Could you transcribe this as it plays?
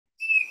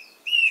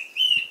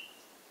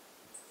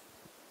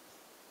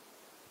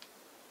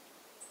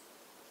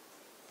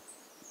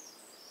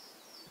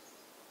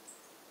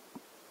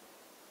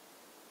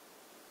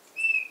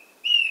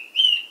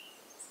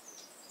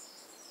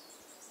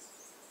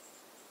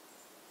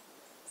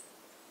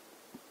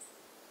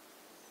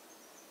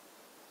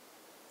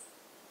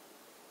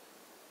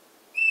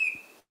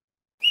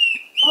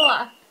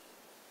Hola.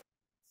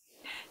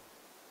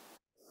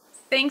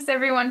 Thanks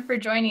everyone for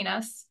joining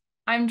us.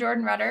 I'm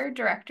Jordan Rudder,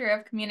 Director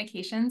of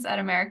Communications at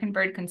American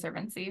Bird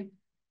Conservancy.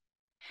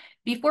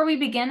 Before we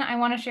begin, I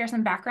want to share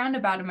some background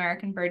about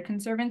American Bird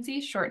Conservancy,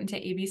 shortened to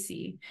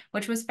ABC,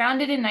 which was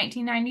founded in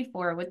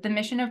 1994 with the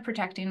mission of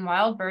protecting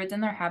wild birds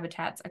and their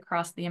habitats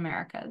across the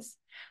Americas.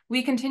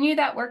 We continue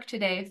that work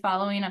today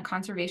following a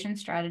conservation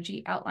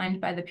strategy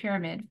outlined by the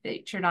pyramid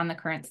featured on the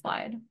current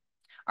slide.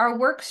 Our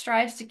work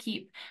strives to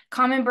keep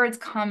common birds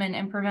common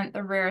and prevent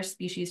the rarest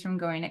species from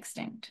going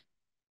extinct.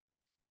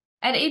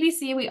 At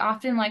ABC, we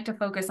often like to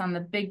focus on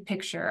the big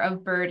picture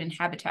of bird and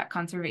habitat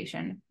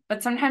conservation,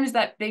 but sometimes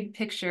that big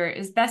picture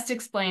is best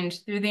explained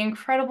through the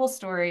incredible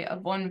story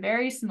of one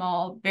very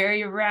small,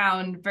 very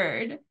round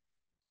bird.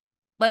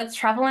 Let's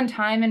travel in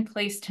time and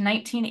place to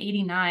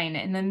 1989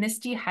 in the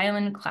misty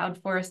highland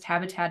cloud forest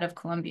habitat of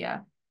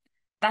Colombia.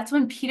 That's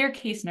when Peter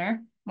Kaestner,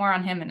 more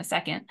on him in a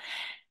second,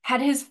 had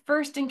his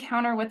first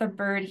encounter with a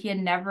bird he had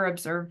never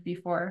observed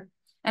before,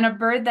 and a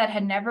bird that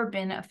had never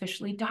been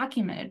officially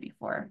documented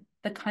before,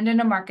 the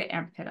Cundinamarca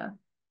Antpitta.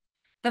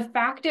 The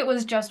fact it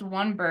was just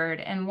one bird,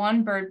 and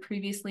one bird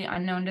previously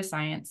unknown to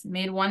science,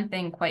 made one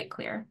thing quite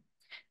clear.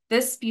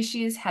 This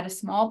species had a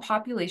small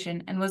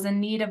population and was in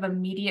need of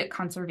immediate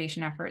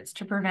conservation efforts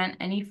to prevent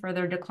any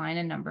further decline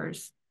in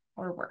numbers,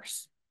 or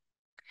worse.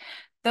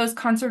 Those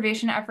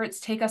conservation efforts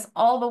take us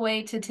all the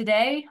way to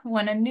today,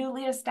 when a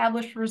newly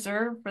established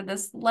reserve for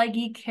this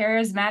leggy,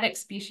 charismatic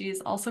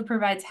species also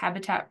provides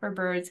habitat for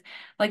birds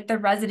like the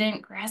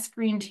resident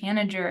grass-green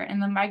tanager and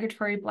the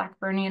migratory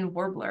Blackburnian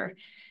warbler,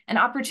 and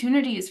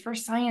opportunities for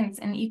science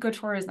and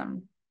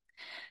ecotourism.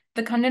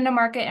 The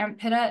Cundinamarca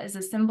Antpitta is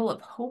a symbol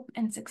of hope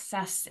and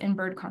success in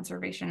bird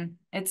conservation.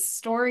 Its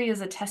story is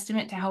a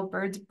testament to how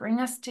birds bring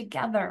us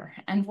together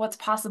and what's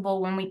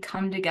possible when we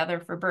come together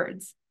for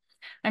birds.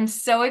 I'm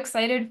so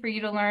excited for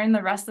you to learn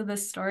the rest of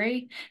this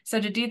story.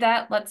 So to do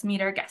that, let's meet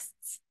our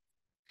guests.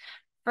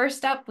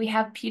 First up, we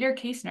have Peter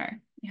Kaestner,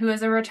 who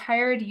is a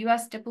retired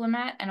US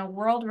diplomat and a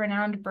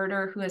world-renowned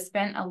birder who has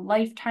spent a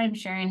lifetime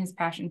sharing his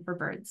passion for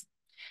birds.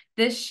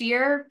 This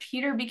year,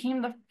 Peter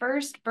became the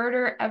first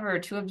birder ever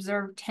to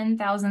observe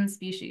 10,000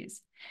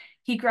 species.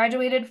 He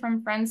graduated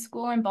from Friends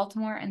School in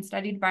Baltimore and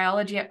studied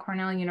biology at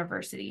Cornell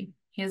University.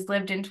 He has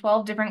lived in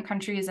 12 different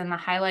countries, and the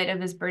highlight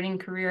of his birding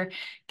career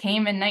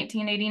came in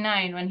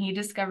 1989 when he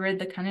discovered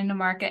the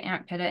Cundinamarca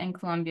Antpitta in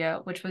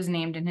Colombia, which was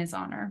named in his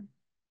honor.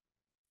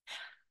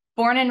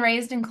 Born and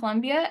raised in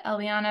Colombia,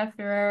 Eliana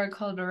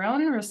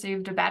Fierro-Calderón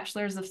received a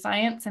Bachelor's of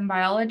Science in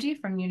Biology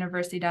from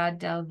Universidad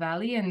del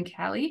Valle in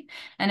Cali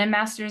and a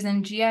Master's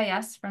in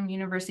GIS from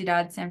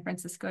Universidad San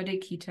Francisco de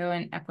Quito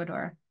in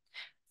Ecuador.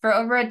 For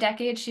over a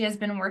decade, she has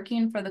been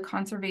working for the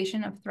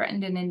conservation of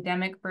threatened and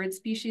endemic bird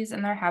species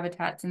and their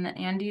habitats in the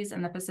Andes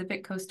and the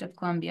Pacific coast of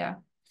Colombia.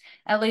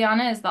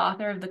 Eliana is the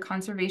author of the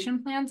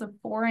conservation plans of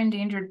 4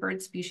 endangered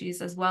bird species,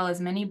 as well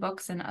as many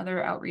books and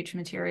other outreach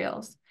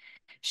materials.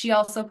 She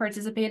also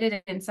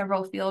participated in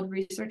several field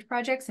research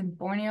projects in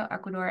Borneo,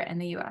 Ecuador, and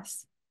the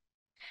US.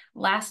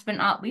 Last but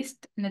not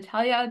least,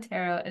 Nathalia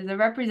Otero is a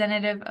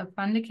representative of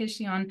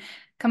Fundación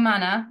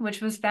Camaná, which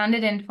was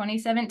founded in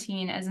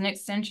 2017 as an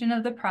extension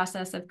of the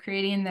process of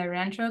creating the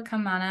Rancho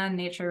Camaná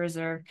Nature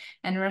Reserve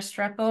in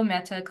Restrepo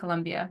Meta,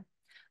 Colombia.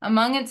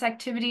 Among its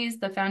activities,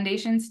 the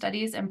foundation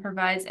studies and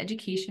provides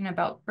education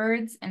about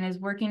birds and is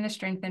working to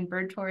strengthen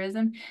bird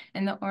tourism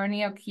in the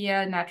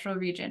Orinoquia Natural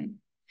Region.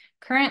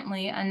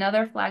 Currently,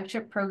 another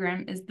flagship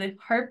program is the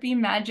Harpy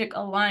Magic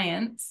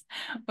Alliance,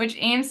 which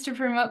aims to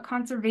promote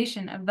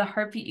conservation of the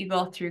harpy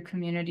eagle through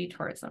community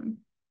tourism.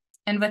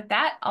 And with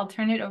that, I'll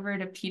turn it over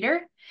to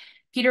Peter.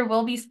 Peter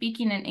will be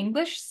speaking in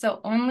English,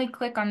 so only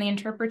click on the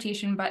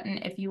interpretation button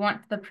if you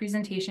want the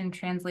presentation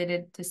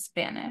translated to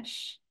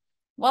Spanish.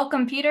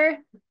 Welcome, Peter.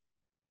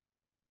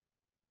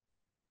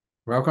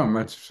 Welcome.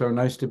 It's so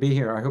nice to be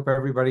here. I hope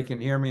everybody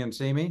can hear me and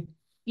see me.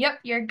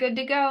 Yep, you're good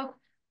to go.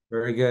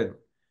 Very good.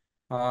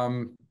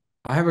 I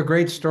have a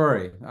great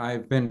story.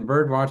 I've been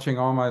bird watching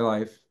all my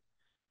life,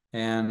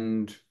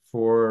 and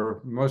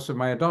for most of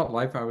my adult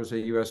life, I was a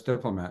US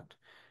diplomat.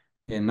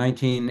 In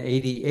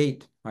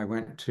 1988, I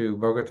went to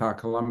Bogota,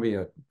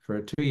 Colombia for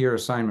a 2-year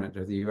assignment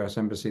at the US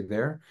Embassy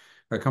there,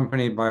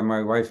 accompanied by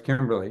my wife,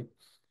 Kimberly.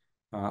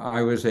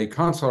 I was a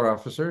consular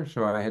officer,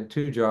 so I had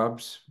 2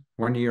 jobs.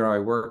 One year I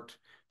worked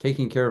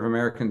taking care of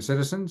American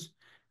citizens,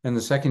 and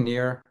the second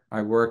year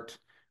I worked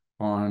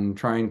on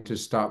trying to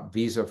stop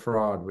visa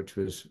fraud, which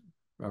was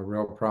a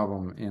real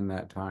problem in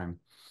that time.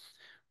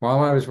 While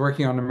I was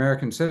working on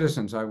American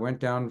citizens, I went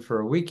down for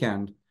a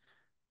weekend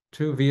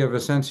to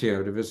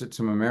Villavicencio to visit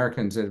some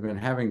Americans that had been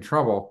having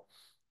trouble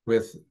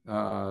with,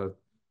 let's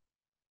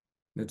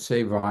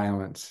say,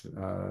 violence,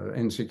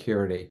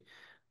 insecurity.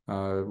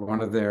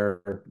 One of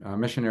their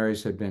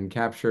missionaries had been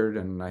captured,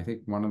 and I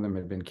think one of them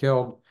had been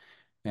killed.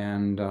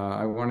 And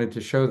I wanted to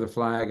show the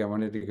flag. I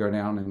wanted to go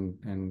down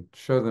and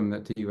show them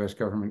that the US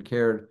government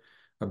cared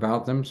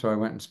about them. So I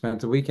went and spent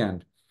the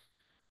weekend.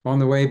 On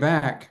the way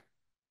back,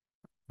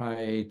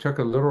 I took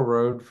a little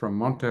road from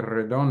Monte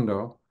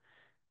Redondo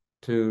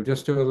to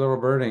just do a little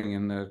birding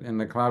in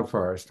the cloud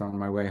forest on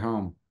my way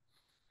home.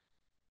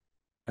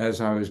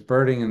 As I was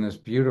birding in this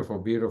beautiful,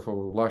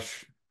 beautiful,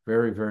 lush,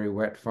 very, very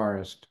wet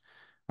forest,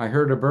 I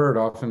heard a bird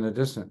off in the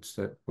distance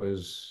that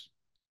was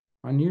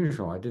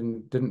unusual. I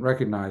didn't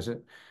recognize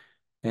it,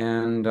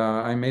 and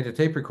I made a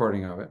tape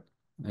recording of it.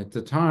 At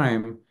the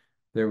time,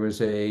 there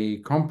was a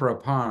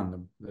compra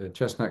pan, the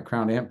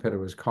chestnut-crowned antpitta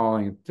was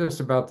calling at just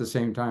about the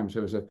same time, so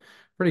it was a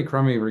pretty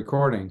crummy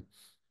recording.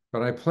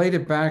 But I played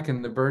it back,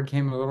 and the bird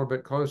came a little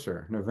bit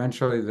closer, and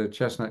eventually the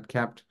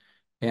chestnut-capped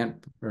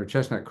ant or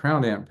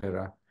chestnut-crowned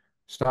antpitta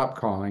stopped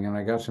calling, and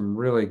I got some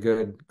really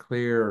good,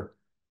 clear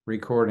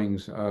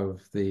recordings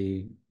of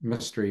the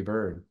mystery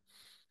bird.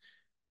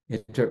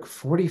 It took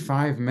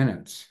 45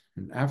 minutes.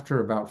 And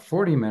after about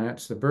 40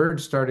 minutes, the bird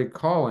started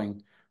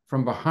calling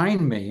from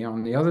behind me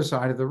on the other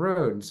side of the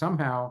road. And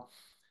somehow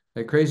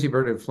that crazy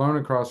bird had flown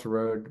across the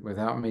road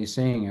without me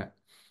seeing it.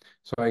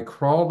 So I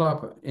crawled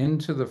up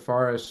into the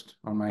forest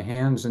on my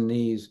hands and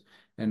knees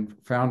and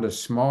found a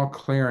small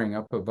clearing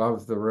up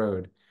above the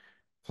road,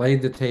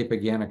 played the tape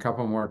again a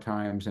couple more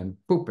times, and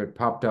boop, it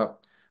popped up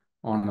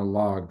on a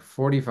log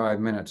 45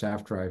 minutes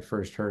after I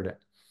first heard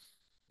it.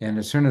 And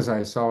as soon as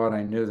I saw it,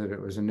 I knew that it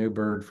was a new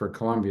bird for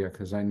Colombia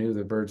because I knew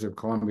the birds of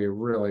Colombia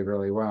really,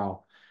 really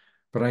well.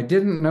 But I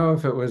didn't know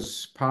if it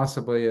was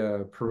possibly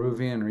a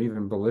Peruvian or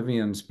even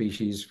Bolivian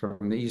species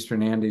from the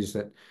Eastern Andes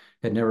that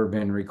had never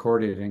been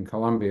recorded in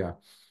Colombia.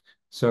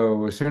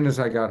 So as soon as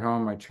I got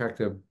home, I checked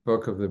a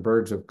book of the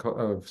birds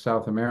of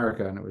South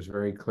America, and it was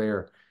very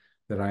clear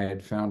that I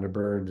had found a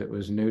bird that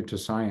was new to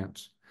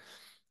science.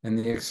 And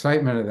the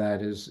excitement of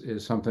that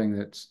is something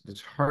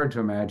that's hard to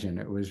imagine.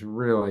 It was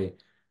really,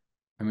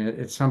 I mean,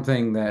 it's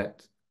something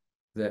that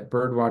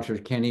bird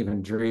watchers can't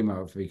even dream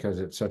of because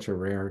it's such a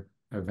rare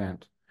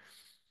event.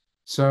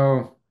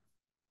 So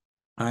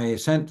I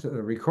sent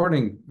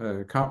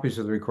copies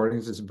of the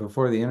recordings. It's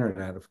before the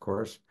internet, of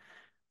course.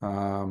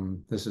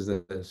 This is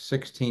the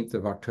 16th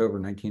of October,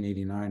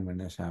 1989, when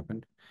this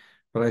happened.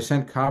 But I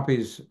sent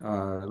copies,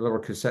 little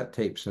cassette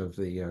tapes of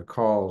the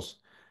calls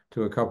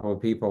to a couple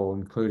of people,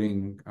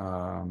 including,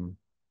 I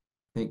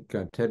think,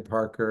 Ted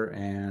Parker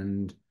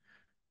and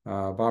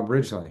Bob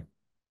Ridgely.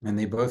 And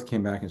they both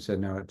came back and said,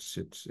 no, it's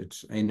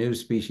a new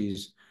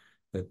species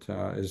that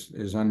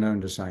is unknown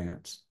to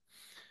science.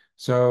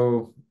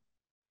 So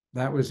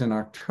that was in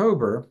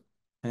October,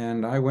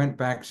 and I went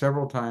back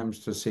several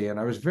times to see it.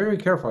 I was very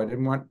careful. I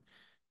didn't want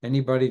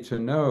anybody to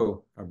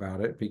know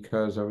about it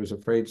because I was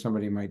afraid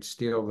somebody might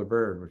steal the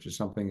bird, which is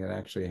something that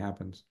actually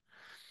happens.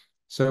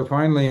 So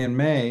finally in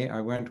May,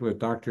 I went with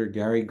Dr.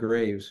 Gary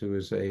Graves, who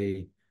is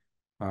Gary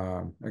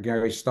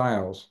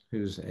Stiles,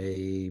 who's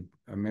a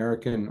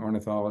American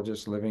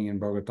ornithologist living in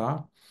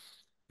Bogota,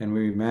 and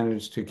we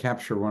managed to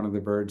capture one of the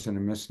birds in a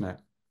mist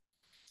net.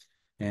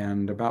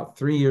 And about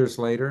 3 years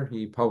later,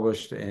 he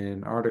published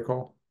an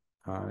article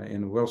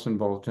in the Wilson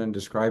Bulletin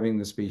describing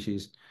the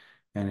species,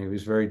 and he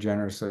was very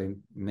generously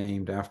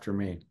named after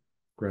me,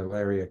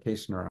 Grilleria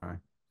kaestneri.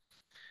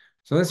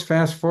 So let's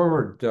fast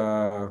forward,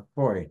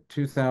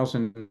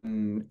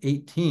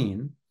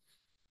 2018.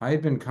 I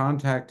had been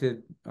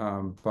contacted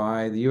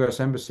by the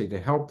U.S. Embassy to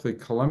help the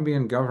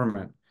Colombian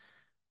government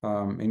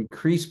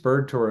increase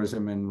bird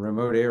tourism in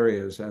remote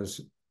areas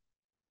as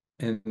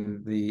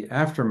in the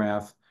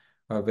aftermath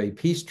of a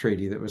peace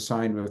treaty that was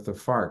signed with the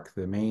FARC,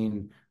 the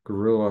main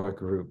guerrilla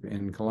group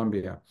in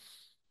Colombia.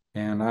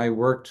 And I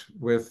worked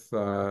with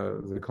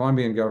the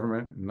Colombian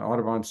government and the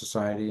Audubon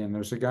Society, and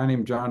there's a guy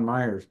named John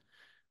Myers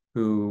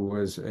who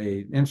was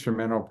an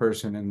instrumental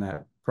person in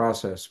that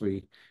process.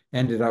 We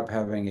ended up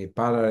having a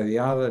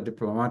parada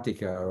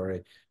diplomática, or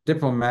a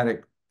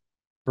diplomatic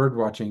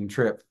birdwatching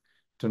trip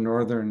to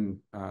northern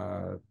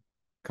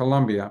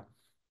Colombia.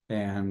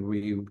 And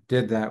we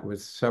did that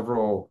with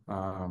several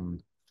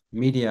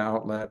media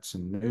outlets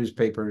and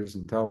newspapers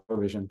and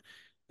television,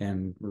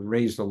 and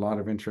raised a lot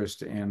of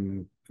interest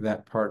in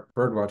that part,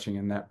 birdwatching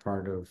in that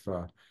part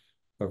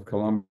of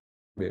Colombia.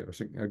 It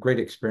was a great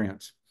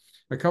experience.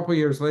 A couple of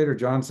years later,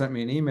 John sent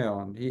me an email,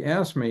 and he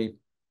asked me,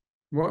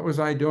 what was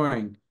I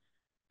doing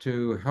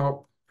to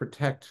help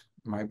protect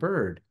my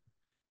bird?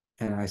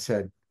 And I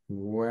said,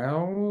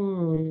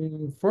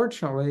 well,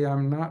 fortunately,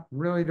 I'm not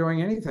really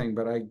doing anything,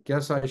 but I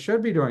guess I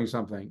should be doing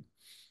something.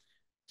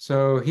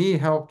 So he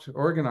helped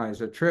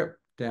organize a trip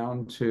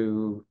down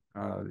to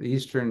the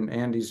eastern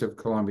Andes of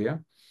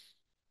Colombia.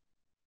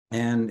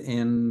 And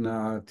in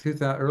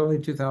early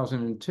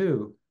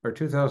 2002 or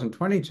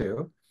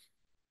 2022,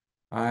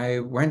 I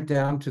went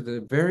down to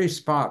the very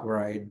spot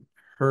where I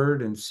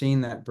heard and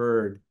seen that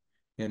bird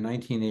in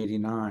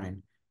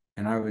 1989,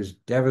 and I was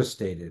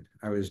devastated.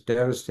 I was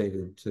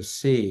devastated to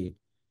see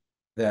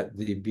that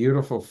the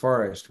beautiful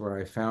forest where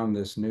I found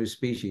this new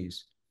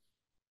species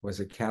was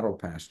a cattle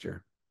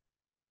pasture.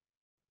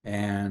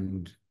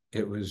 And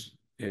it was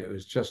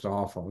just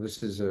awful.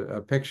 This is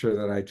a picture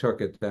that I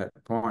took at that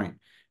point,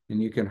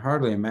 and you can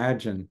hardly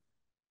imagine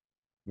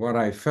what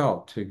I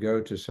felt to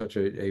go to such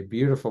a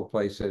beautiful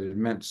place that had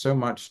meant so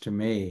much to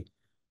me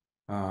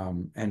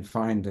and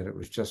find that it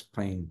was just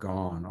plain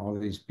gone. All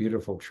of these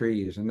beautiful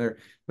trees, and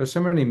there's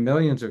so many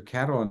millions of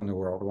cattle in the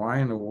world. Why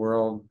in the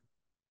world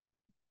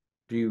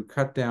do you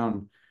cut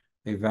down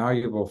a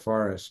valuable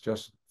forest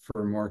just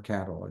for more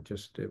cattle?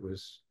 It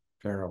was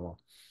terrible.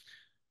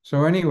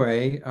 So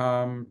anyway,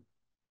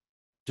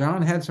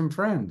 John had some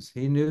friends.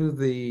 He knew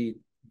the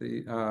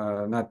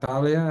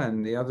Nathalia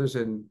and the others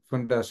in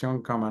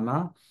Fundación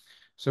Camaná.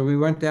 So we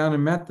went down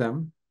and met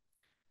them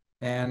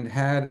and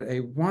had a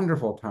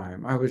wonderful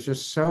time. I was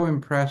just so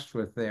impressed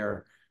with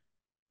their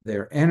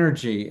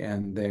energy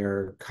and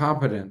their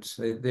competence.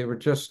 They were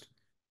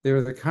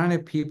the kind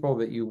of people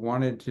that you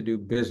wanted to do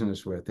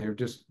business with. They're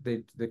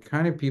the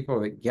kind of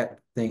people that get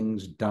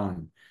things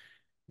done.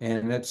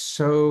 And it's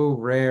so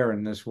rare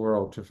in this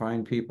world to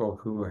find people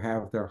who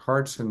have their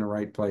hearts in the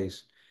right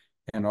place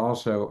and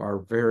also are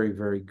very,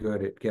 very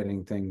good at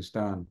getting things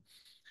done.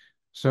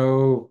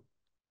 So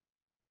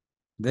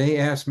they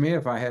asked me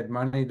if I had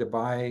money to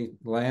buy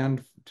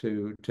land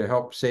to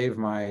help save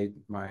my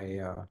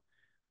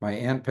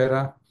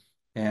Antpitta.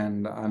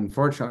 And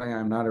unfortunately,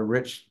 I'm not a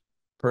rich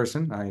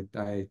person.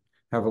 I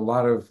have a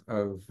lot of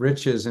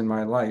riches in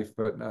my life,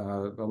 but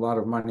a lot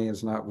of money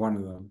is not one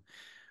of them.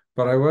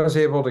 But I was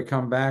able to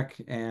come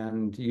back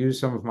and use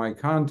some of my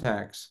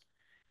contacts.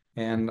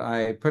 And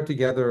I put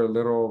together a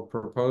little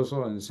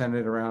proposal and sent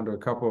it around to a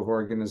couple of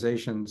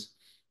organizations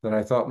that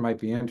I thought might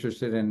be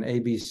interested, and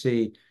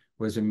ABC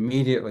was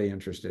immediately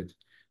interested.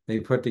 They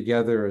put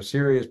together a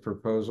serious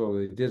proposal.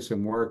 They did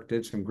some work,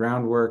 did some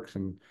groundwork,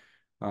 some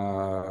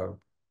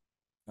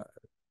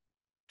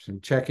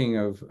checking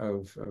of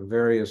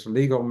various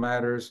legal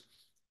matters,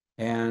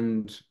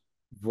 and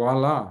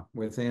voila,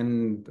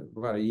 within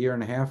about a year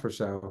and a half or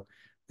so,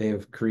 they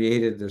have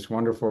created this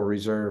wonderful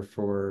reserve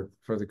for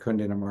the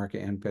Cundinamarca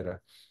Antpitta.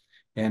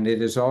 And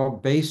it is all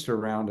based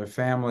around a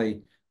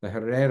family, the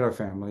Herrera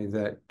family,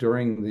 that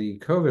during the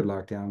COVID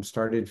lockdown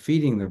started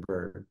feeding the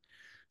bird.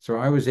 So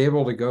I was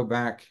able to go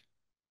back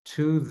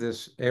to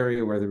this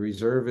area where the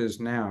reserve is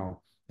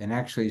now and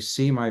actually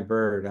see my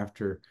bird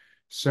after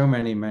so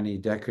many, many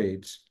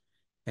decades.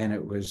 And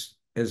it was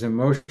as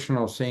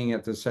emotional seeing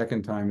it the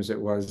second time as it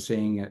was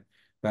seeing it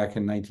back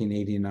in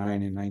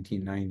 1989 and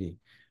 1990.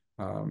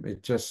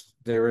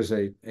 There is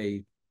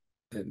an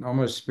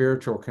almost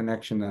spiritual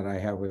connection that I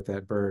have with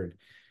that bird.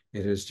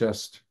 It is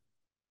just,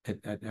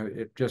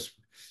 it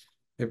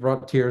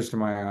brought tears to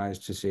my eyes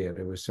to see it.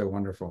 It was so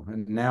wonderful.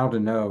 And now to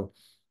know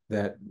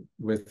that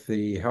with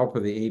the help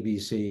of the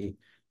ABC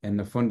and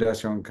the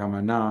Fundación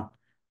Camaná,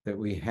 that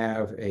we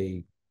have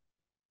a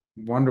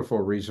wonderful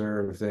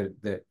reserve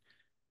that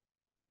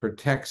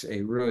protects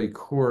a really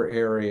core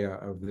area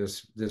of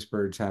this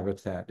bird's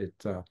habitat.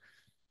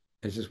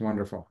 It's just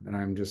wonderful, and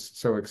I'm just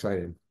so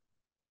excited.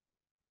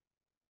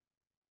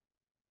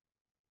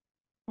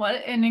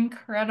 What an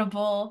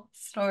incredible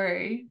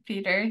story,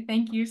 Peter.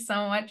 Thank you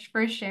so much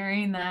for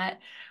sharing that.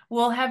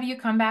 We'll have you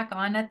come back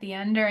on at the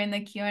end during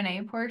the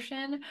Q&A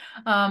portion.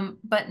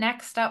 But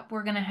next up,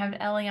 we're going to have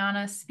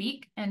Eliana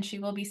speak, and she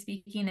will be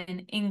speaking in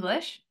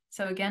English.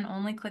 So again,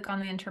 only click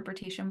on the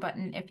interpretation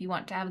button if you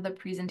want to have the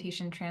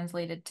presentation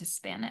translated to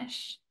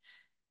Spanish.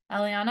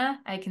 Eliana,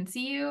 I can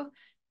see you,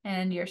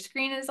 and your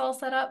screen is all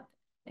set up.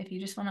 If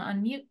you just want to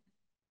unmute.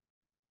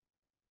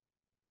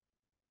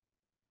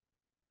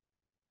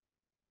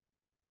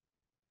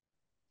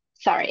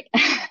 Sorry.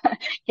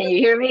 Can you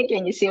hear me?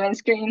 Can you see my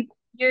screen?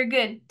 You're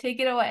good. Take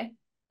it away.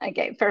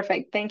 Okay,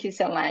 perfect. Thank you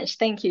so much.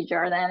 Thank you,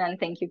 Jordan, and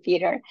thank you,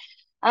 Peter.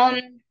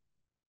 I'm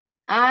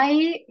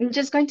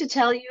just going to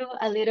tell you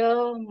a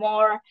little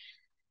more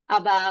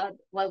about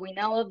what we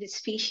know of the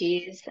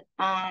species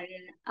and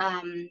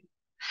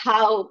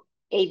how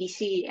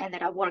ABC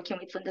ended up working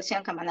with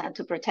Fundación Camaná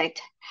to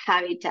protect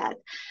habitat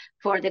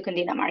for the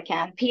Cundinamarca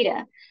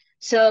Antpitta.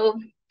 So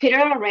Peter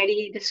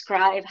already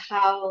described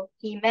how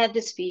he met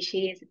the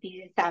species. This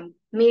is a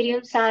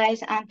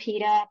medium-sized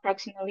Antpitta,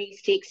 approximately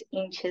 6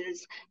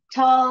 inches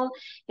tall.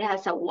 It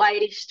has a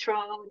whitish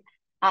throat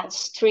and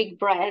streaked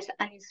breast,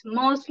 and it's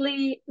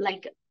mostly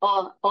like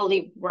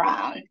olive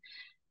brown.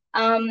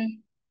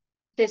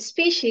 The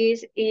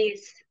species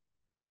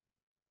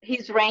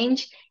his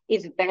range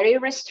is very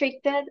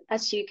restricted,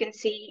 as you can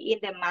see in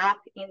the map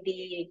in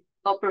the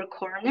upper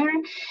corner.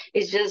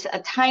 It's just a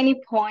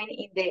tiny point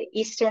in the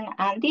Eastern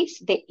Andes,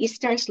 the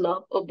eastern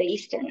slope of the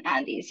Eastern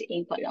Andes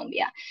in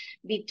Colombia,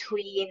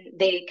 between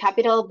the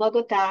capital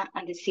Bogota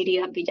and the city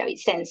of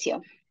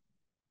Villavicencio.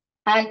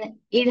 And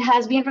it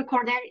has been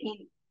recorded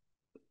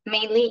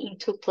mainly in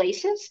 2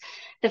 places,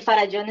 the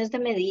Farallones de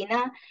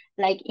Medina,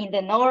 like in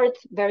the north,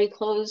 very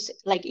close,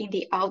 like in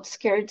the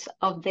outskirts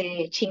of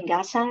the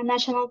Chingasa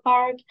National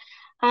Park,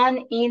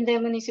 and in the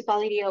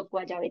municipality of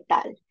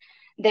Guayabetal.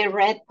 The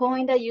red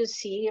point that you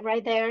see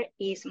right there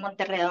is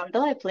Monte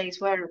Redondo, a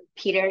place where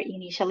Peter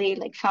initially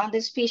found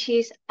the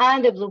species,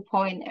 and the blue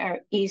point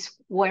is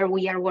where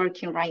we are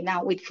working right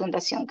now with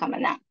Fundación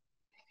Camaná.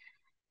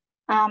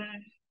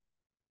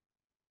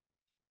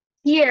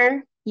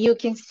 Here, You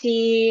can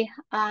see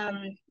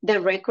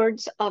the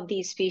records of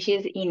these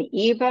species in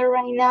eBird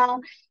right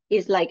now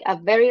is like a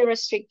very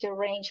restricted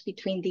range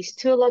between these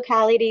two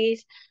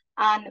localities.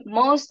 And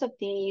most of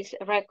these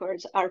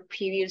records are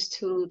previous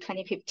to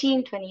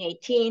 2015,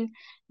 2018.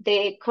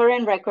 The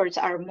current records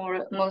are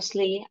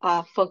mostly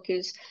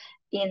focused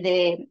in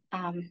the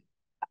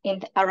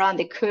around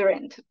the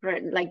current,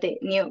 like the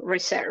new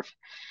reserve.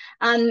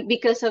 And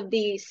because of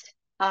this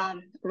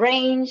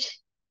range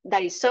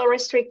that is so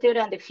restricted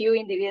and the few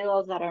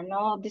individuals that are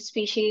known of the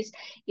species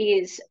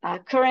is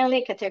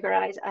currently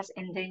categorized as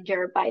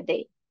endangered by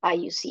the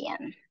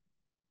IUCN.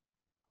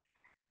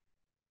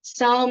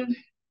 So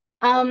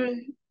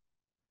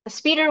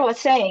as Peter was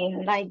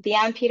saying, like the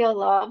Antpitta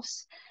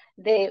loves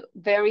the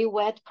very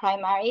wet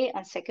primary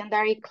and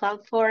secondary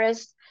cloud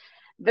forest,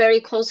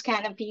 very close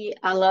canopy,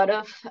 a lot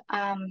of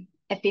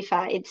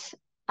epiphytes,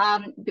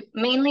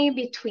 mainly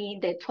between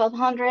the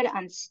 1,200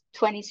 and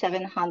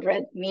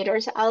 2,700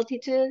 meters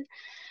altitude.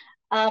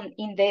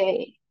 In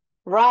the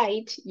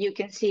right, you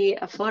can see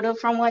a photo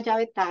from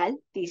Guayabetal.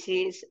 This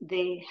is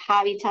the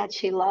habitat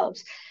she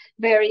loves,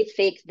 very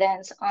thick,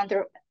 dense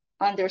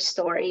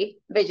understory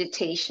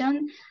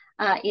vegetation.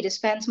 It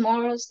spends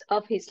most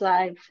of his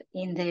life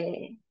in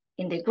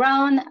the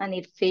ground, and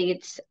it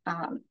feeds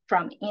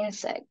from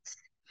insects.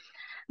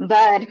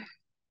 But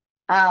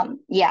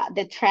yeah,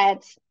 the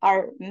threats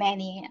are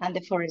many, and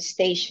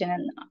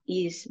deforestation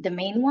is the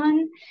main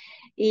one.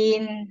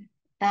 In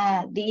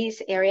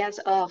these areas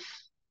of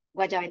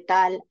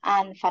Guayabetal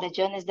and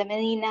Farallones de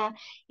Medina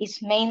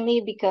is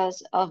mainly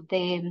because of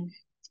the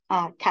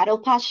cattle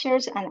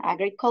pastures and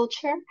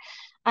agriculture.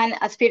 And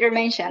as Peter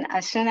mentioned,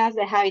 as soon as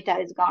the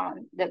habitat is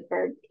gone, the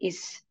bird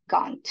is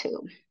gone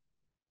too.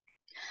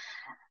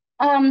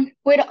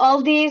 With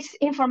all this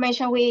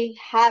information we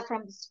have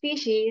from the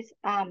species,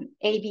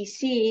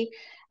 ABC,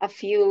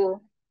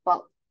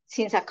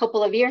 since a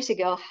couple of years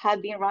ago,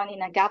 have been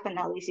running a gap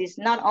analysis,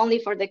 not only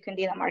for the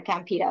Cundinamarca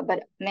Antpitta,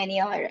 but many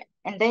other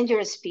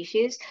endangered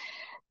species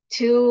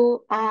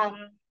to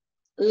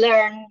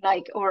learn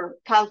or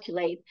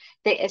calculate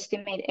the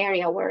estimated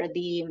area where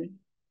the,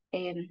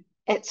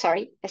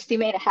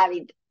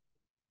 estimated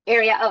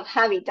area of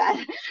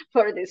habitat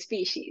for the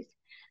species.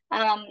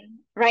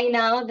 Right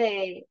now,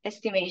 the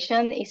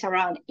estimation is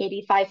around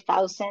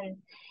 85,000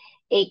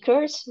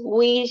 acres,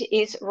 which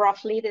is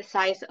roughly the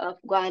size of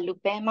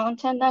Guadalupe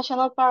Mountain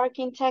National Park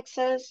in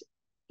Texas,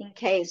 in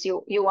case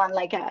you want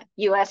like a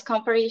US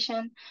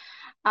comparison.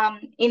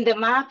 In the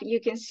map, you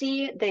can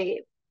see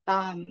the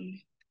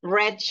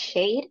red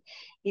shade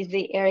is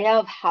the area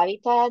of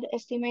habitat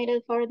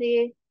estimated for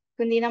the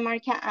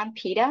Cundinamarca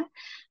Antpitta,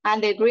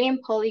 and the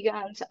green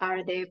polygons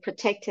are the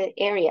protected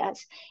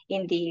areas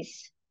in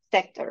this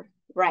sector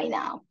right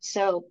now.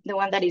 So the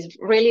one that is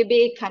really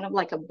big, kind of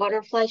like a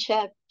butterfly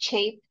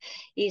shape,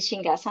 is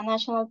Shingasa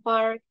National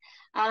Park,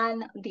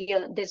 and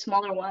the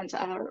smaller ones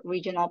are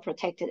regional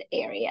protected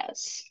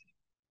areas.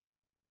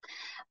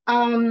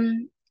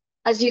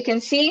 As you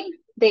can see,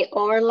 the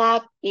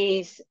overlap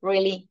is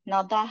really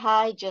not that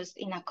high, just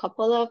in a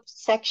couple of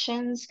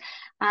sections,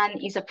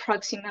 and is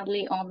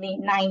approximately only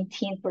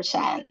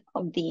 19%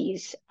 of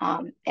these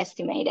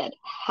estimated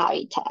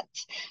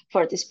habitats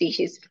for the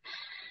species.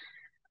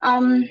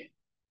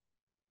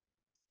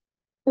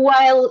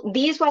 While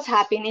this was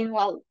happening,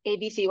 while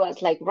ABC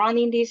was like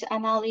running this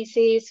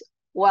analysis,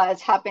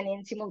 was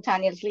happening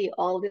simultaneously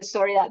all the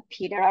story that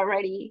Peter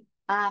already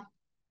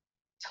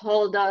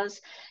told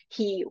us.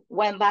 He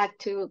went back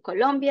to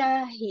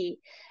Colombia. He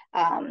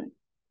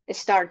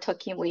started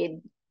talking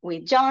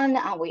with John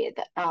and with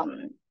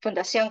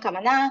Fundación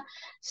Camaná.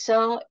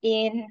 So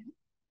in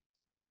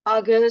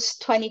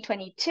August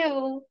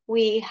 2022,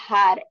 we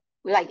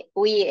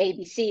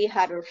ABC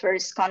had our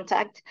first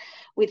contact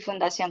with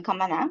Fundación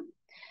Camaná.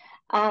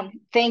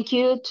 Thank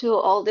you to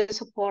all the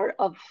support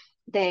of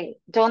the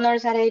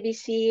donors at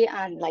ABC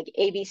and like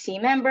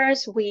ABC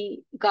members.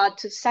 We got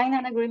to sign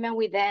an agreement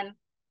with them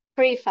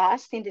pretty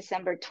fast in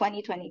December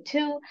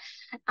 2022.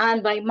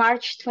 And by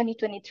March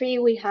 2023,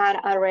 we had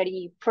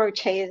already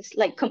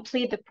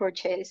complete the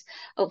purchase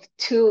of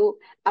 2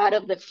 out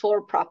of the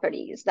 4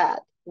 properties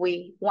that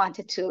we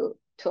wanted to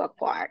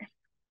acquire.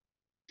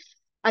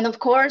 And of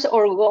course,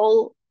 our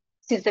goal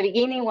since the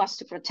beginning was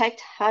to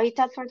protect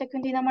habitat for the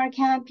Cundinamarca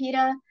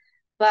Antpitta,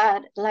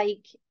 but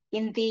like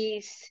in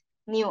this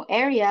new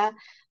area,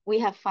 we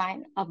have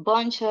found a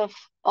bunch of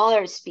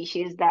other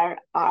species that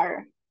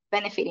are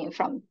benefiting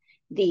from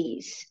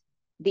these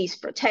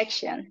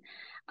protection.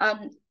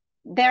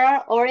 There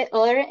are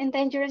other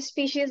endangered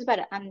species,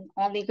 but I'm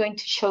only going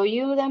to show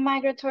you the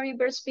migratory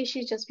bird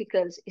species just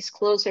because it's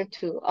closer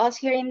to us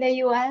here in the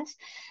US.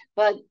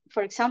 But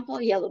for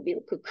example,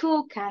 yellow-billed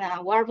cuckoo,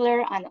 Canada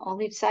warbler, and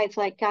olive-sided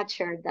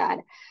flycatcher that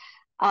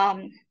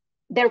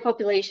their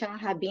population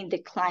have been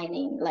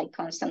declining like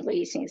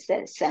constantly since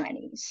the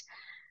 70s.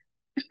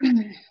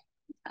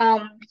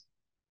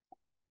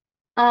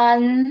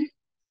 And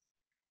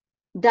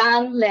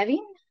Dan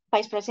Levin,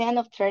 Vice President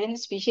of Threatened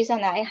Species,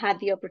 and I had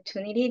the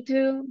opportunity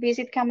to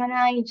visit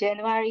Camaná in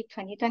January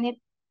 2023.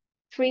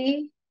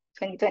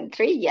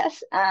 2023,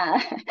 yes.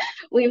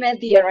 We met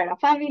the Herrera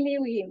family,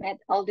 we met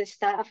all the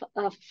staff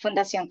of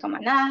Fundación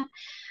Camaná.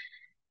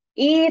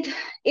 It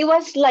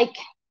was like,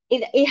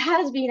 it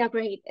has been a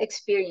great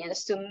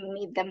experience to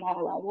meet them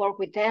all and work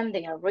with them.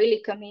 They are really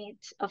committed.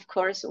 Of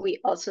course, we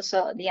also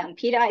saw the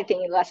Antpitta. I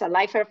think it was a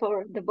lifer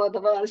for the both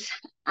of us.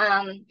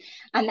 And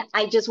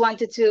I just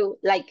wanted to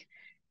like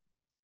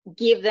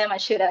give them a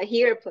shout out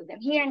here, put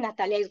them here.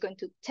 Nathalia is going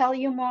to tell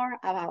you more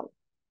about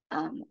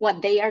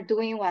what they are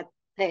doing, what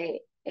they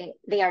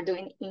are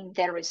doing in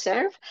their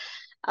reserve.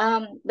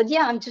 But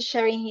yeah, I'm just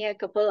sharing here a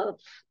couple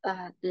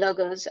of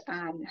logos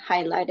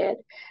highlighted.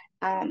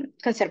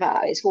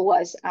 Conservadores, who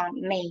was a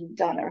main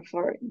donor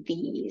for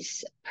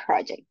this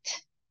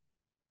project.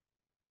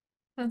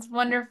 That's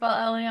wonderful,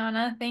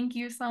 Eliana. Thank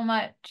you so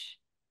much.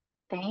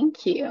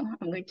 Thank you.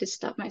 I'm going to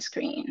stop my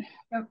screen.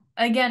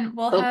 Again,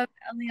 we'll have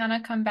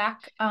Eliana come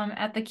back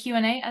at the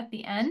Q&A at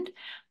the end.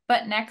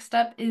 But next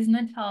up is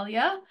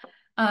Nathalia.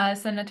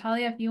 So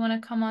Nathalia, if you want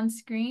to come on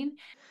screen.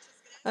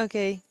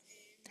 Okay.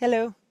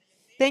 Hello.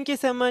 Thank you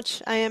so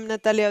much. I am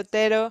Nathalia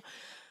Otero.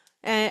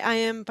 I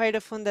am part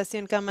of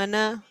Fundación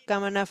Camaná,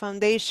 Camaná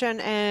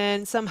Foundation,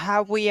 and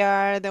somehow we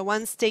are the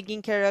ones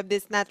taking care of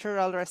this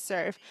natural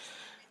reserve.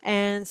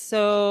 And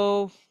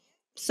so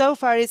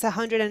far it's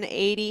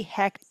 180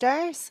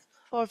 hectares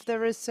of the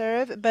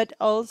reserve, but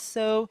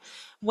also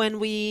when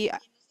we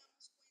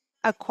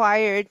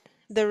acquired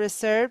the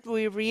reserve,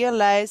 we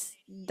realized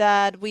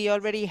that we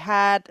already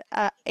had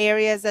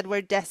areas that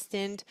were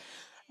destined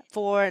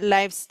for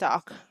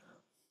livestock,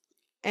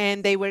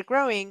 and they were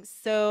growing.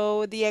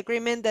 So the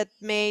agreement that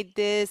made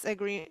this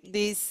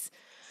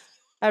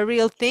a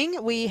real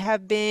thing, we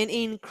have been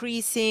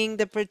increasing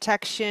the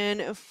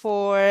protection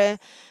for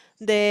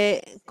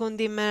the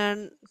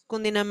Cundinamarca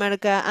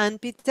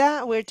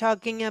Antpitta. We're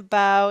talking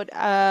about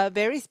a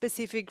very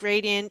specific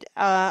gradient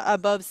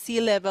above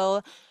sea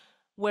level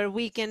where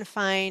we can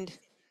find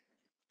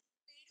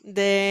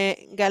the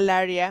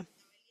Galaria.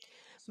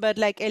 But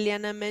like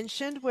Eliana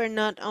mentioned, we're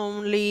not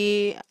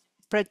only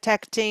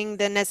protecting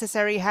the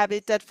necessary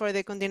habitat for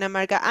the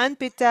Cundinamarca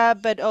Antpitta,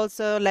 but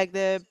also like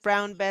the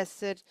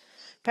brown-breasted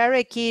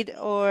parakeet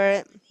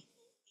or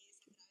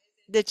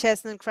the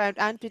chestnut-crowned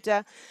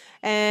Antpitta.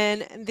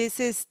 And this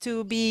is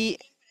to be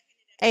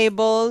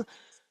able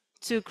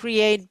to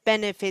create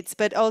benefits,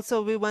 but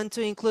also we want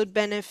to include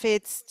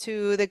benefits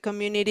to the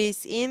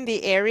communities in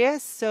the area.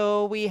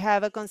 So we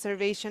have a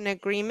conservation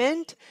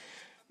agreement,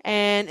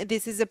 and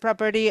this is the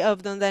property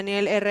of Don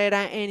Daniel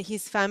Herrera and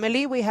his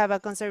family. We have a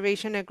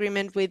conservation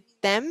agreement with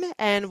them,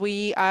 and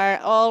we are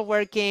all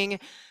working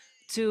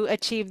to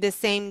achieve the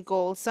same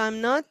goal. So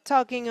I'm not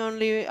talking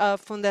only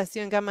of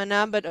Fundación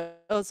Camaná, but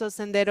also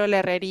Sendero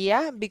La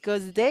Herrería,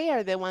 because they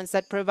are the ones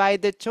that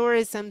provide the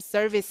tourism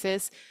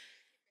services,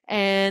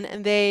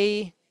 and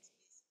they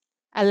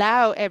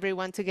allow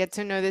everyone to get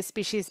to know the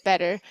species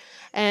better.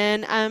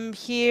 And I'm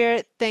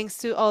here thanks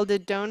to all the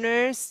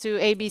donors, to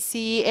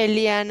ABC,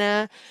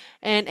 Eliana,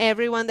 and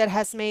everyone that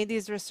has made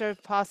this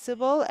reserve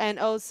possible, and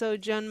also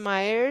John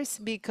Myers,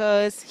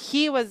 because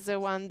he was the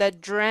one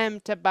that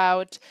dreamt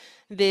about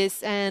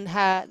this and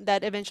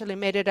that eventually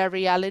made it a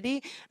reality.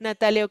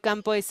 Natalia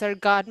Ocampo is our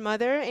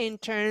godmother in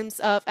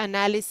terms of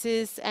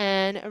analysis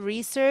and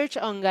research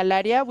on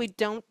Galaria. We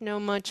don't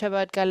know much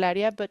about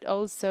Galaria, but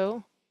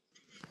also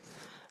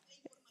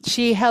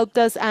she helped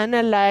us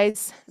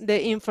analyze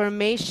the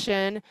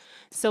information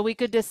so we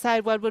could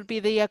decide what would be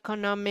the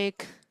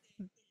economic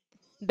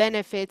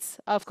benefits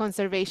of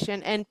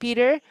conservation. And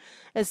Peter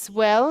as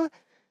well,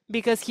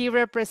 because he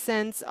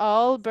represents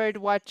all bird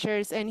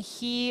watchers, and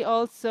he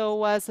also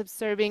was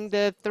observing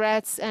the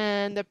threats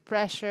and the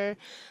pressure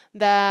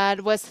that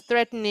was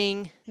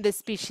threatening the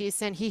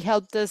species, and he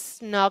helped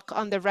us knock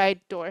on the right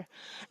door.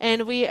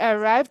 And we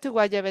arrived to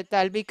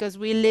Guayabetal because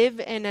we live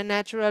in a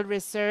natural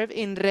reserve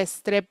in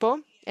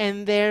Restrepo,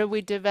 and there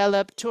we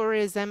develop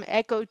tourism,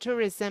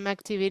 ecotourism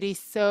activities.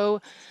 So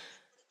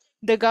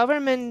the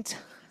government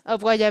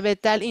of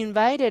Guayabetal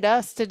invited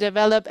us to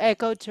develop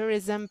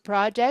ecotourism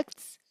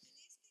projects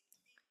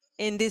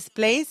in this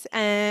place,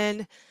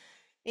 and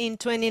in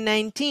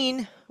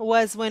 2019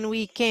 was when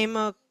we came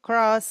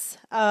across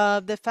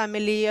the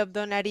family of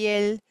Don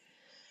Ariel,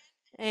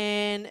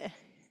 and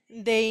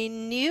they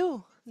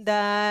knew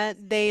that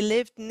they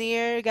lived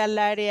near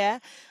Galaria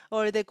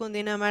or the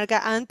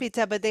Cundinamarca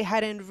Antpitta, but they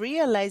hadn't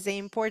realized the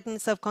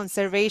importance of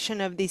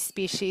conservation of these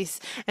species,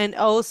 and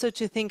also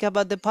to think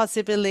about the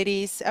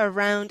possibilities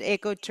around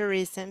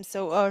ecotourism.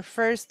 So our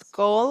first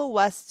goal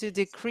was to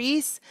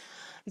decrease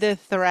the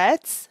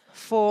threats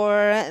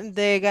for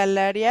the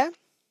Galaria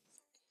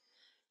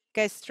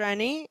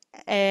caestrani,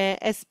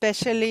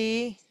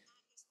 especially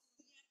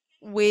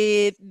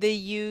with the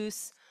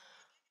use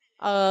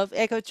of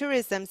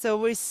ecotourism. So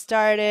we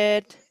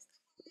started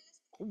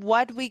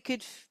what we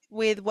could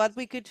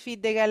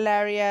feed the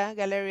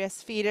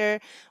Galaria's feeder.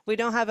 We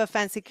don't have a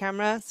fancy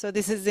camera, so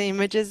this is the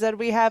images that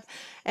we have.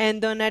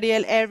 And Don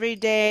Ariel every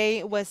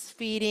day was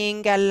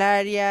feeding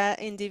Galaria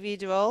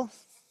individual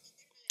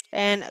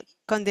and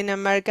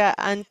Cundinamarca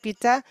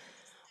Antpitta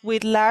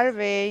with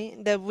larvae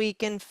that we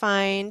can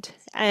find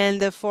in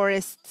the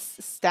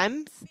forest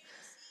stems.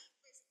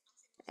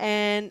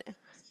 And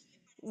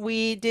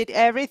we did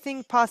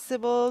everything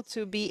possible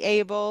to be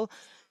able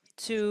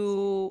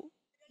to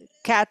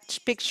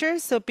catch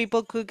pictures so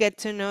people could get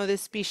to know the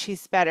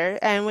species better.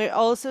 And we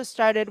also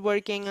started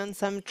working on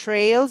some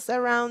trails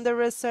around the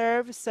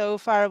reserve. So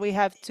far, we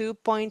have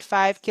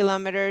 2.5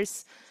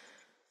 kilometers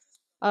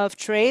of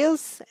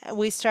trails.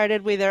 We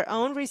started with our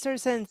own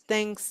resources, and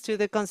thanks to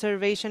the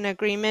conservation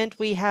agreement,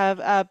 we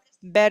have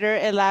better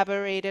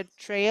elaborated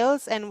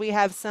trails, and we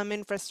have some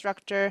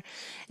infrastructure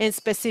in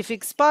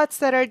specific spots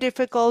that are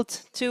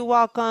difficult to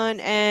walk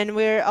on, and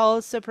we're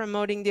also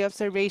promoting the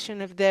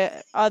observation of the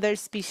other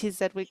species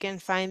that we can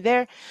find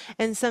there.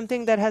 And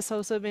something that has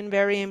also been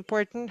very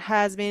important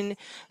has been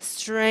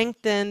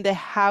strengthen the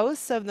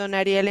house of Don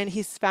Ariel and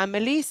his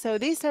family. So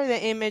these are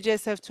the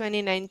images of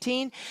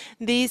 2019.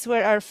 These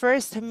were our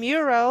first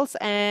murals,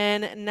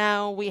 and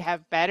now we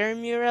have better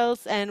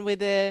murals, and with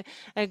the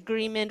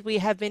agreement we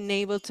have been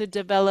able to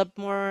develop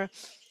more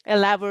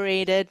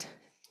elaborated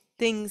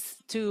things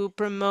to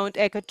promote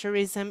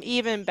ecotourism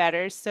even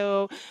better.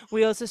 So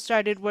we also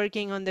started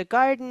working on the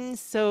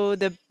gardens, so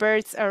the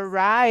birds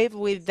arrive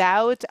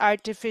without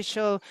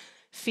artificial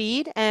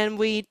feed, and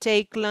we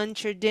take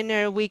lunch or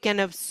dinner, we can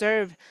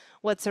observe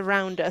what's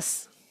around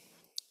us.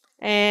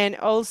 And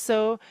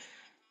also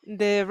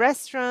the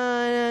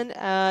restaurant,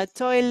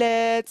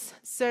 toilets,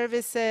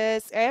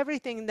 services,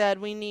 everything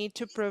that we need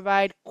to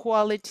provide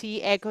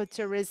quality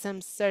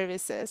ecotourism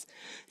services.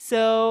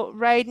 So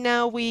right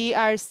now we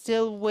are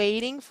still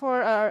waiting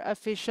for our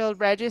official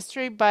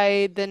registry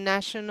by the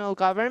national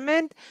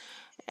government.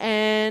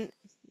 And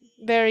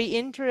very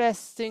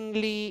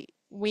interestingly,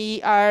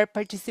 we are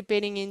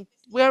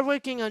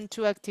working on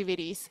two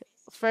activities.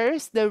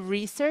 First, the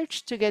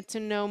research to get to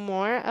know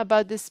more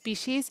about the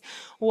species.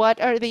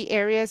 What are the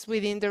areas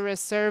within the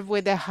reserve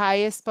with the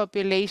highest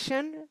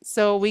population?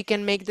 So we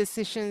can make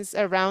decisions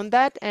around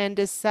that and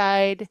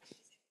decide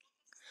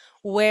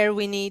where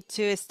we need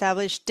to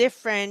establish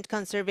different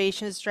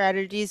conservation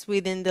strategies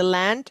within the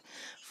land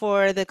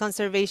for the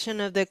conservation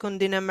of the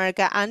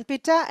Cundinamarca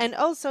Antpitta, and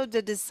also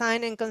the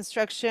design and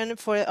construction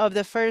of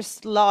the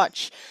first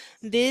lodge.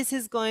 This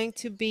is going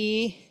to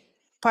be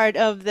part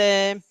of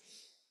the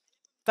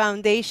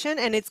foundation,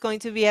 and it's going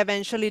to be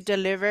eventually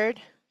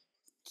delivered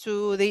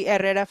to the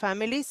Herrera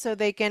family so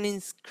they can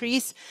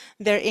increase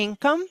their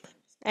income.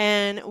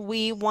 And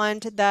we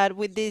want that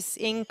with this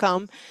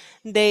income,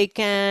 they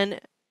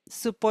can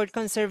support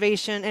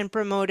conservation and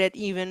promote it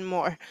even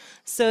more.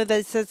 So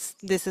this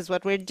is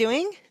what we're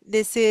doing.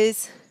 This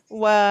is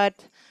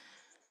what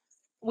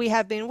we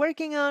have been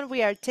working on.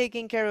 We are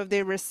taking care of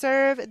the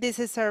reserve. This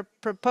is our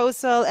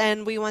proposal,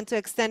 and we want to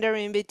extend our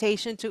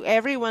invitation to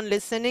everyone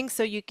listening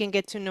so you can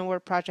get to know our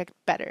project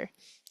better.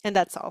 And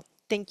that's all.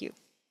 Thank you.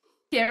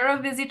 Quiero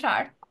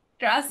visitar.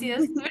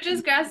 Gracias.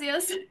 Muchas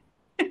gracias.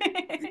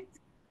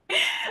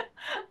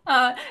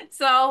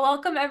 So I'll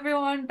welcome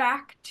everyone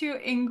back to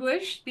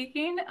English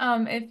speaking.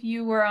 If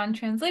you were on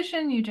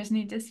translation, you just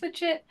need to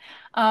switch it.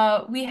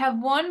 We have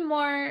one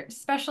more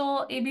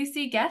special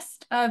ABC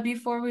guest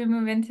before we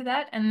move into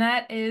that, and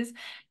that is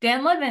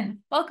Dan Levin.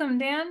 Welcome,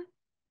 Dan.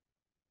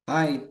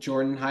 Hi,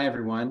 Jordan. Hi,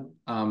 everyone.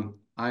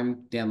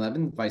 I'm Dan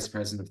Levin, Vice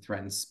President of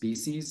Threatened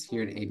Species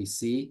here at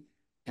ABC.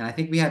 And I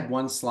think we had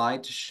one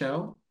slide to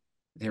show.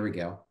 There we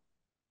go.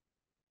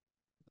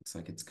 Looks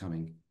like it's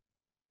coming.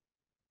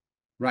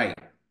 Right.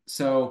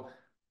 So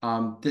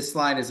this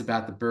slide is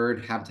about the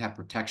Bird Habitat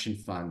Protection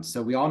Fund.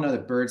 So we all know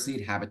that birds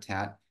need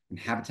habitat, and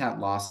habitat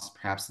loss is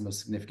perhaps the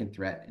most significant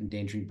threat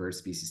endangering bird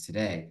species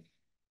today.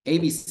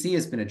 ABC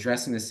has been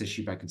addressing this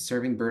issue by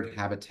conserving bird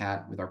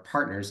habitat with our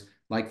partners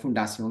like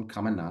Fundación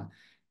Camaná,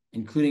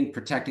 including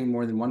protecting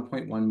more than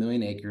 1.1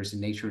 million acres in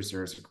nature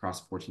reserves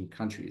across 14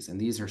 countries. And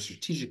these are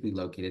strategically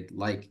located,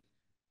 like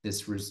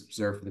this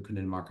reserve for the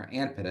Cundinamarca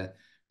Antpitta,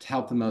 to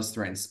help the most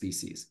threatened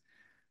species.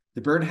 The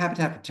Bird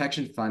Habitat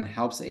Protection Fund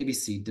helps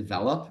ABC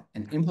develop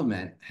and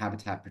implement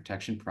habitat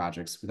protection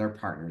projects with our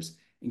partners,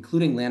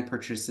 including land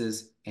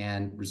purchases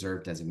and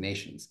reserve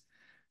designations.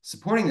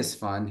 Supporting this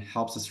fund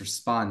helps us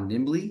respond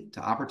nimbly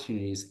to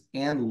opportunities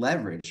and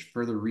leverage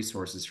further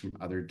resources from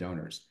other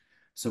donors.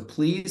 So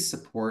please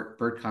support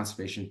bird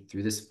conservation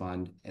through this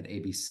fund at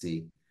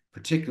ABC,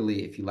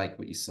 particularly if you like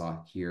what you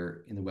saw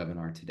here in the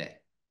webinar today.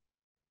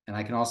 And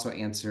I can also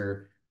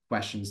answer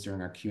questions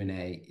during our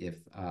Q&A if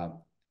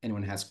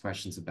anyone has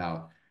questions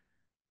about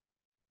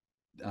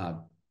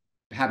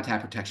habitat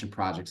protection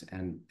projects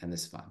and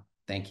this fund.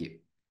 Thank you.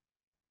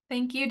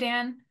 Thank you,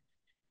 Dan.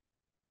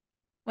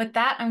 With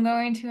that, I'm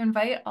going to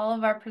invite all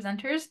of our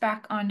presenters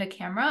back onto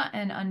camera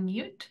and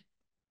unmute.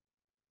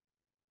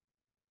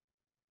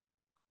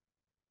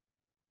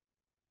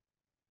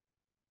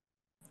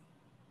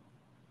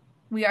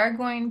 We are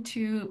going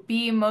to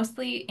be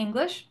mostly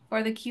English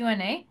for the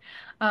Q&A.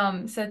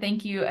 So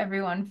thank you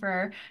everyone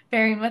for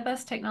bearing with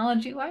us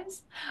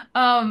technology-wise.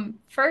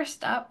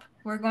 First up,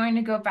 we're going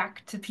to go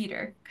back to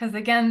Peter, because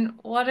again,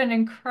 what an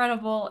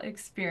incredible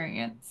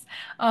experience.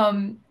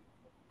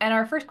 And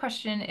our first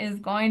question is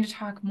going to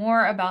talk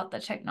more about the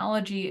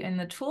technology and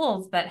the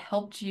tools that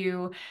helped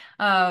you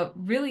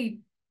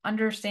really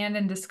understand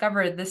and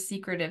discover this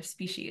secretive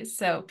species.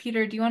 So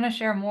Peter, do you want to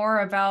share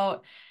more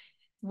about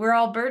We're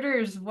All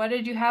Birders? What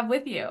did you have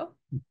with you?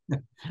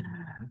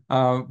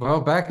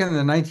 Well, back in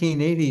the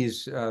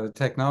 1980s, the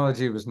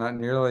technology was not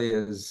nearly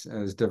as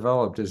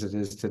developed as it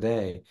is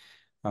today.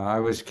 I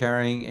was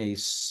carrying a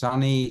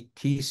Sony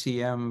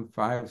TCM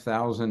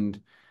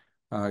 5000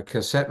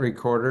 cassette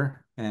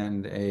recorder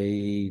and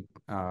a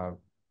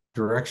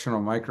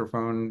directional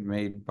microphone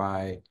made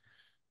by,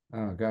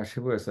 oh gosh,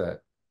 who was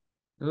that?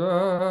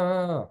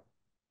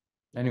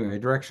 Anyway, a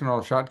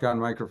directional shotgun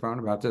microphone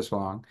about this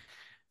long.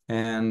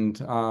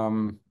 And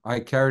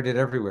I carried it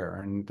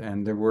everywhere.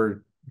 And there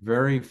were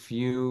very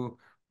few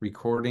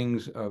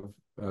recordings of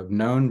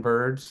known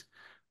birds.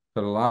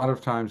 But a lot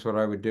of times what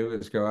I would do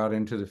is go out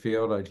into the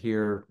field, I'd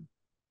hear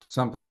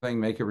something,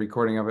 make a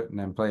recording of it, and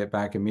then play it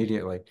back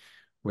immediately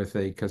with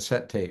a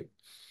cassette tape.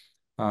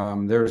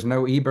 There was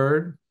no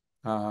eBird.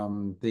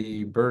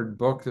 The bird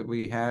book that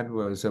we had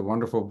was a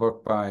wonderful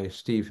book by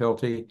Steve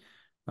Hilty,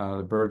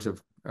 The Birds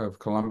of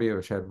Colombia,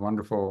 which had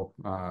wonderful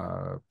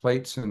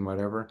plates and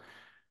whatever.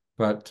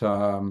 But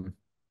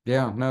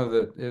yeah,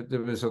 no,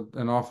 there was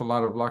an awful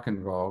lot of luck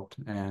involved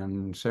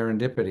and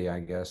serendipity, I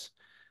guess,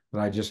 that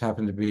I just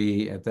happened to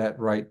be at that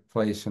right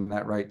place and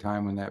that right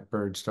time when that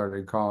bird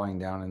started calling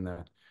down in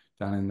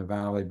the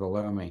valley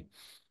below me.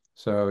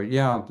 So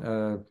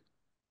yeah,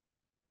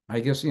 I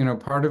guess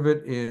part of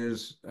it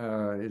is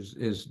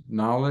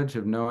knowledge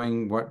of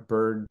knowing what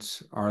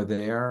birds are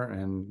there,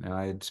 and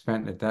I had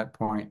spent at that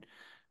point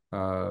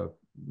uh,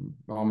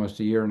 almost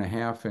a year and a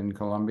half in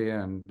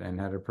Colombia and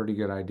had a pretty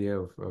good idea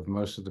of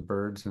most of the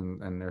birds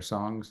and their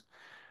songs.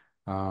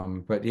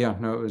 But yeah,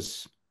 no, it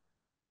was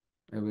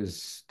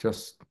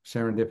just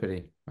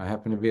serendipity. I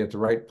happened to be at the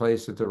right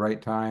place at the right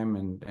time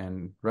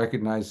and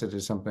recognized it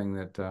as something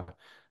that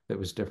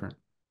was different.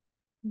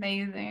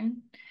 Amazing.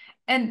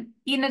 And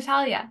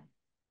Natalia,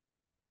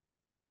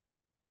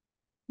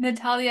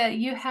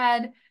 you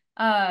had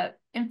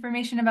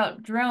information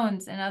about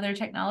drones and other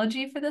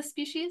technology for this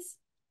species?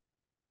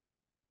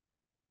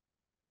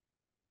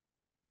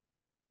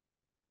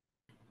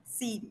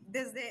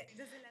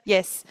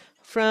 Yes,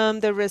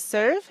 from the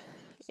reserve,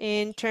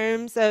 in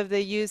terms of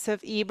the use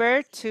of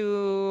eBird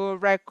to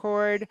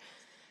record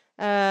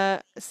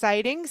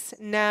sightings,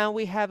 now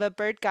we have a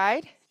bird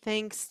guide,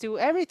 thanks to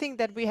everything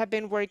that we have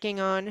been working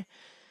on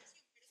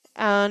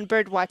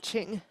bird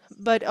watching,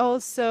 but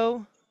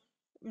also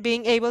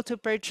being able to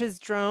purchase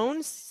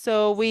drones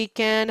so we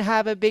can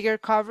have a bigger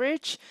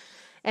coverage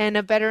and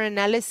a better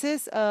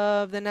analysis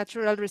of the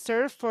natural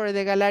reserve for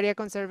the Galaria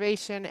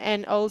conservation,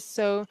 and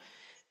also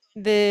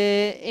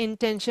the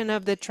intention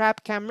of the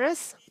trap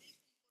cameras.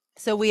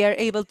 So we are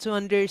able to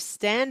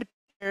understand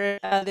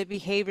the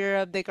behavior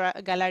of the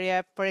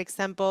Galaria, for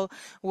example,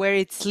 where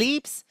it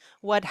sleeps,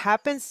 what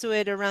happens to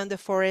it around the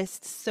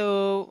forest.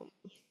 So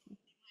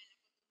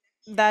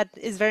that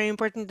is very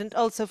important, and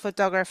also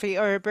photography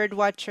or bird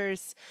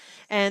watchers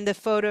and the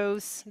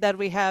photos that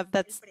we have.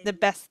 That's the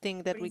best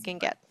thing that we can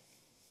get.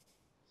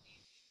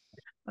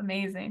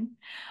 Amazing.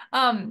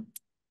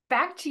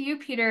 Back to you,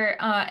 Peter,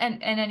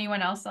 and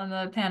anyone else on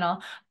the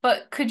panel,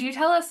 but could you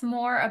tell us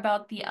more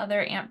about the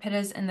other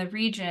Antpittas in the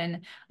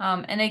region?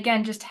 And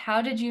again, just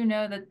how did you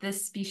know that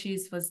this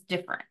species was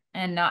different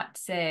and not,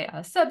 say,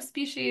 a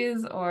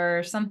subspecies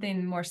or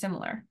something more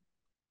similar?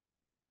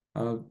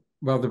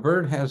 Well, the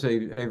bird has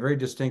a very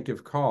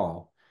distinctive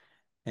call,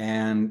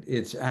 and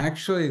it's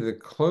actually the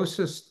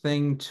closest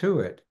thing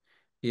to it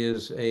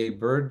is a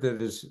bird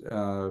that is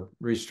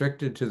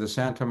restricted to the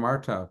Santa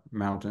Marta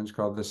Mountains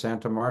called the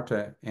Santa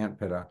Marta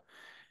Antpitta.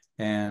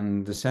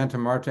 And the Santa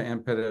Marta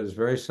Antpitta is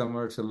very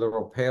similar. It's a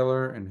little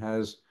paler and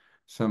has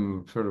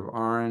some sort of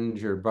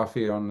orange or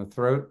buffy on the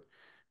throat.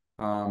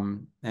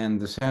 And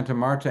the Santa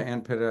Marta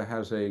Antpitta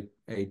has a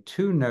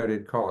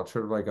two-noted call. It's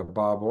sort of like a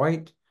bob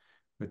white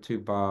with two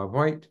bob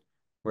white,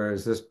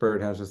 whereas this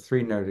bird has a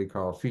three-noted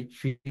call, feet,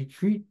 feet,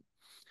 feet.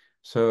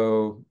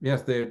 So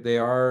yes, they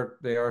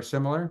are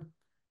similar,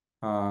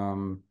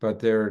 but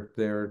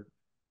they're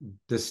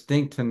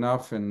distinct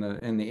enough in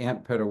the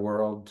Antpitta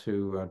world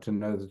to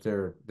know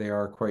that they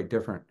are quite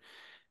different.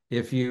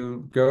 If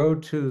you go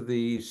to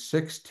the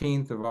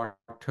 16th of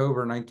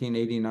October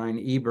 1989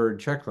 eBird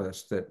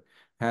checklist that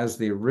has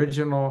the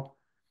original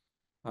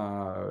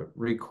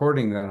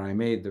recording that I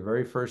made the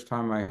very first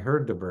time I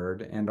heard the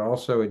bird, and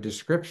also a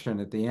description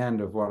at the end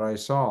of what I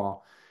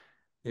saw.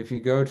 If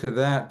you go to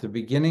that, the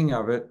beginning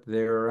of it,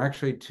 there are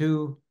actually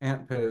two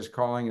antpittas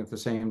calling at the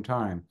same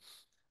time.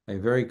 A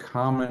very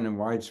common and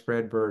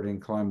widespread bird in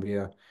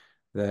Colombia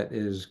that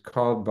is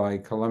called by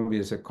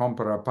Colombians a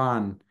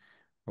comparapan,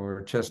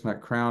 or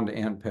chestnut-crowned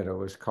antpitta,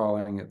 was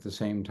calling at the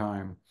same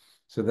time.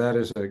 So that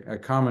is a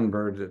common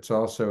bird that's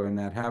also in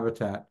that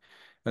habitat.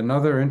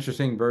 Another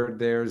interesting bird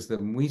there is the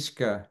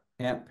Muisca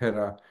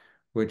antpitta,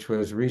 which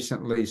was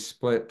recently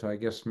split, I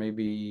guess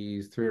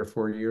maybe 3 or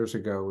 4 years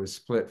ago, was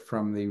split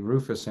from the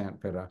Rufous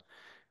antpitta.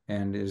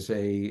 and is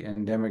a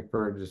endemic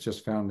bird that's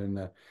just found in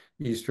the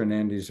eastern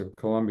Andes of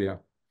Colombia.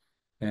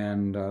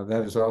 And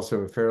that is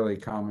also a fairly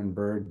common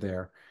bird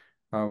there.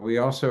 We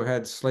also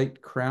had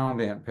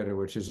slate-crowned antpitta,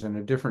 which is in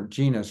a different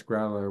genus,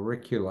 Growler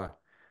auricula,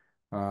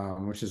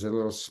 which is a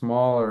little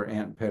smaller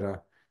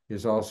antpitta,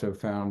 is also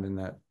found in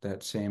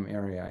that same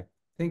area. I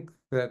think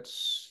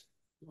that's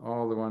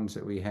all the ones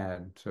that we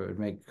had. So it'd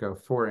make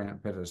 4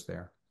 antpittas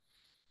there.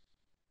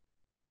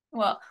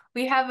 Well,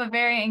 we have a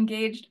very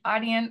engaged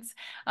audience,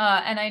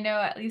 and I know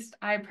at least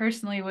I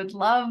personally would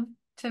love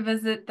to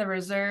visit the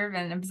reserve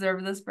and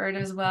observe this bird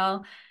as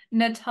well.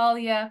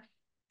 Nathalia,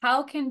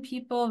 how can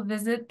people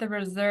visit the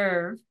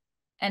reserve,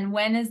 and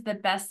when is the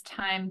best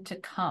time to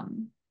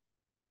come?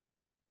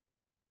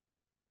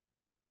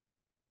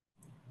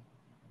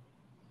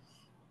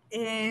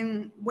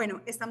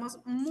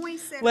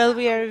 Well,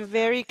 we are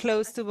very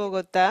close to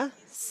Bogota,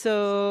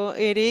 so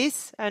it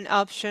is an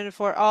option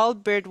for all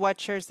bird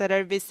watchers that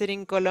are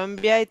visiting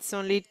Colombia. It's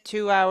only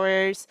 2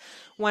 hours,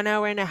 1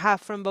 hour and a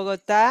half from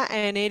Bogota,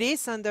 and it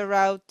is on the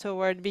route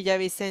toward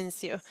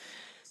Villavicencio.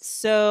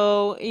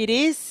 So it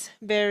is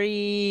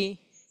very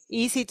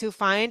easy to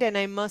find, and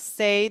I must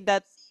say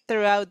that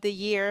throughout the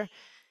year,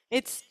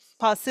 it's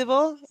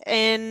possible.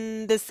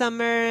 In the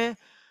summer,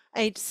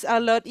 it's a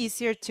lot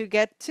easier to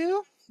get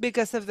to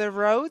because of the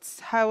roads.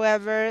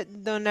 However,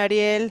 Don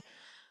Ariel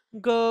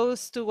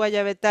goes to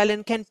Guayabetal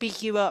and can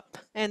pick you up,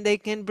 and they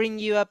can bring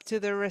you up to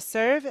the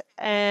reserve,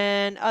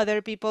 and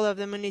other people of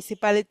the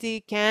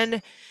municipality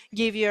can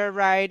give you a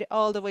ride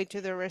all the way to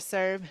the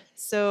reserve.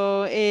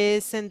 So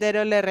is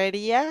Sendero La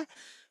Herrería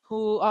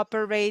who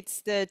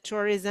operates the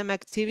tourism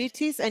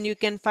activities, and you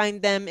can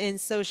find them in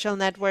social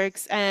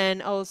networks,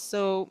 and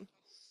also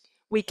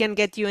we can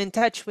get you in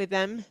touch with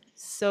them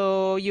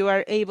so you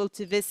are able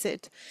to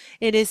visit.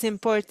 It is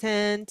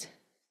important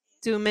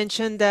to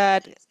mention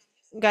that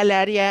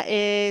Galaria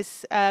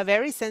is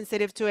very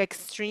sensitive to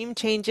extreme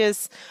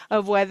changes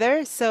of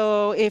weather.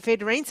 So if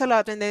it rains a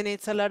lot and then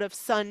it's a lot of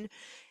sun,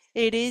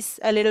 it is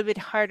a little bit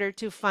harder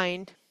to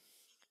find.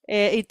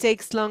 It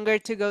takes longer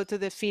to go to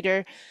the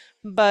feeder,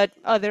 but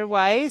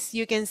otherwise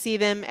you can see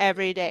them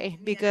every day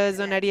because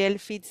Don Ariel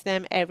feeds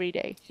them every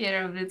day.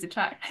 Quiero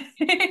visitar.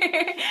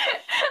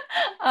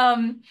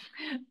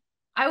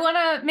 I want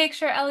to make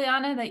sure,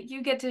 Eliana, that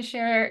you get to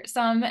share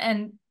some,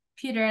 and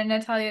Peter and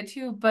Nathalia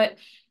too, but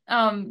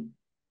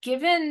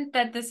given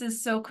that this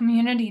is so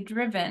community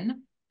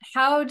driven,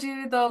 how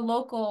do the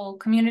local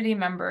community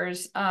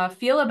members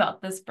feel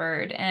about this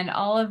bird and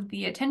all of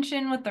the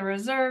attention with the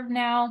reserve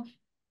now,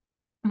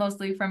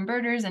 mostly from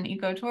birders and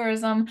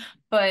ecotourism,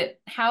 but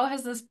how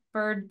has this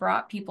bird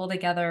brought people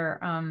together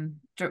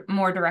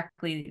more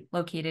directly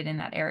located in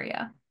that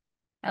area?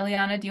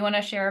 Eliana, do you want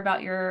to share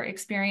about your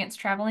experience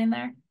traveling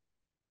there?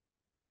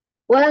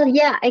 Well,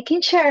 yeah, I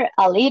can share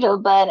a little,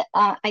 but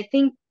I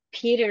think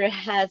Peter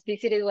has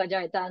visited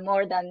Guayabetal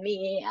more than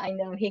me. I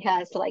know he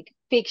has like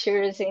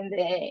pictures in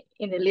the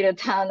little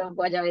town of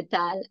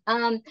Guayabetal.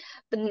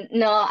 But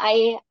no,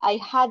 I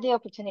had the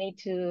opportunity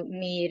to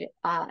meet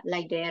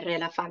like the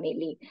Herrera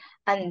family,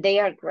 and they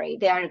are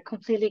great. They are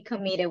completely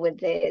committed with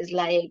this.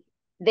 Like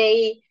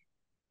they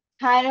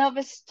kind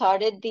of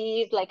started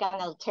these like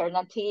an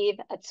alternative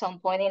at some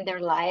point in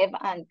their life,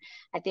 and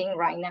I think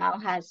right now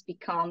has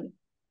become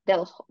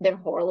their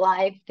whole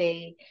life.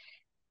 The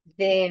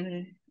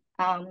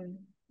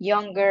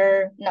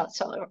younger, no,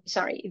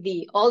 sorry,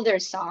 the older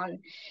son,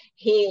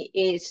 he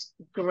is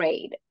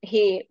great.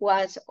 He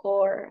was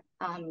our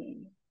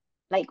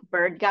like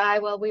bird guy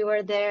while we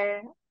were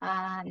there,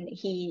 and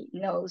he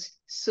knows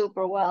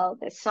super well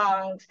the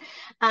songs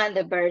and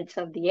the birds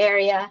of the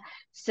area.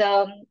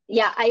 So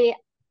yeah,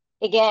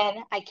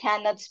 again, I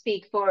cannot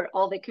speak for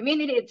all the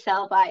community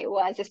itself. I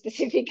was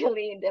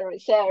specifically in the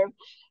reserve,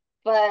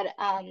 but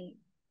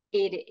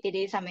it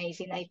is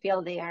amazing. I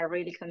feel they are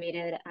really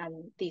committed,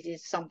 and this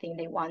is something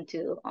they want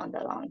to on the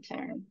long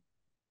term.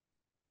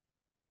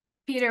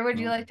 Peter, would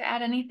you like to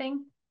add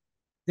anything?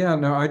 Yeah,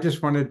 no, I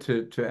just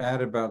wanted to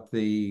add about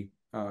the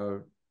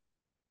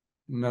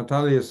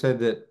Nathalia said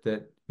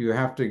that you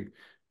have to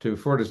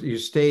you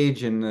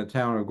stage in the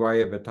town of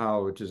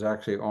Guayabetal, which is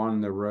actually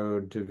on the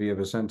road to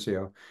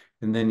Villavicencio,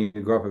 and then you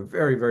go up a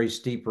very, very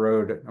steep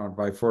road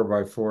by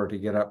 4x4 to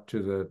get up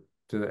to the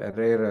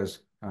Herrera's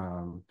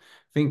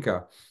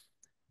finca.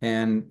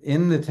 And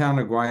in the town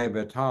of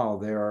Guayabetal,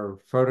 there are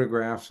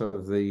photographs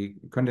of the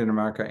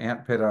Cundinamarca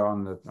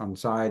Antpitta on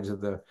sides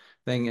of the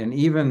thing, and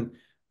even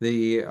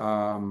the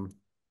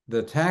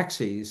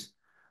taxis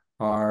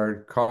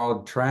are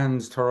called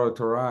trans Toro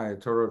Torai.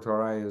 Toro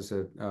Torai is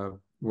a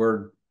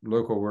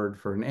local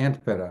word for an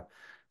antpitta.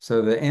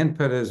 So the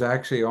antpitta is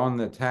actually on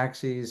the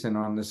taxis and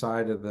on the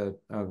side of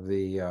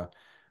the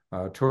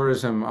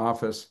tourism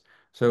office.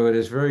 So it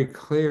is very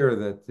clear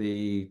that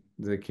the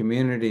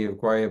community of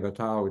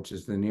Guayabetal, which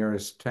is the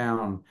nearest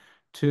town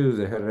to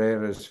the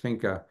Herrera's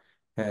finca,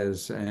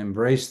 has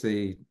embraced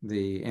the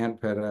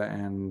antpitta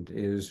and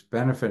is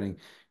benefiting.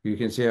 You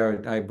can see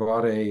I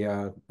bought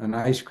an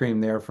ice cream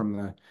there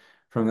from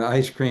the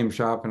ice cream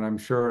shop, and I'm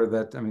sure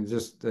that, I mean,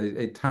 just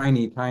a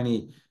tiny,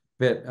 tiny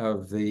bit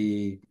of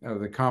the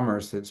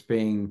commerce that's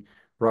being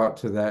brought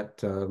to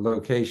that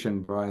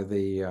location by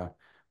the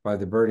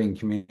birding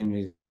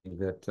community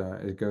that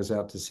it goes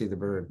out to see the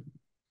bird.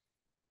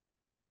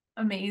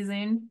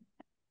 Amazing.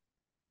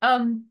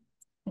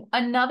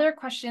 Another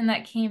question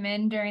that came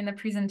in during the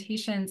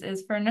presentations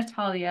is for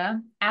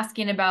Nathalia,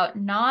 asking about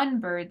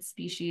non-bird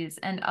species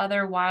and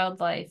other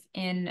wildlife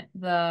in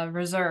the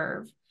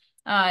reserve.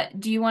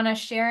 Do you want to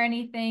share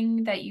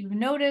anything that you've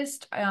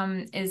noticed?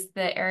 Is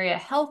the area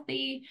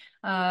healthy?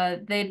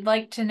 They'd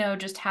like to know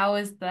just how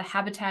is the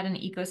habitat and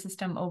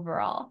ecosystem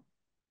overall?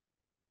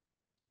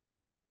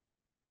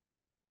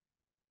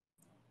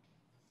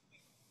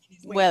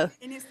 Well,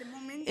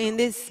 in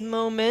this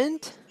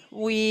moment,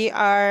 we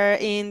are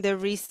in the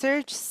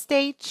research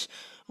stage.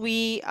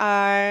 We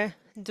are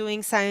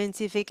doing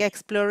scientific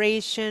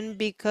exploration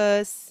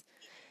because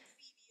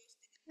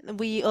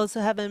we also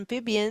have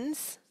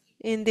amphibians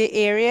in the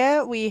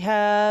area. We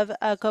have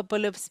a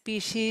couple of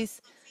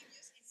species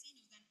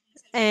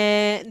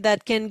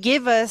that can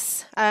give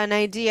us an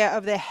idea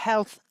of the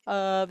health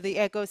of the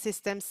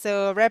ecosystem.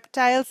 So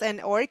reptiles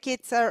and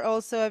orchids are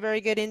also a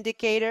very good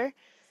indicator.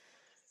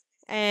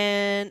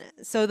 And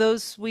so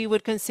those we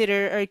would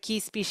consider are key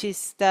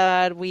species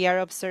that we are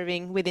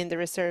observing within the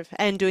reserve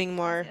and doing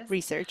more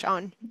research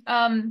on.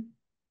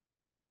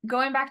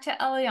 Going back to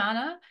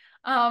Eliana,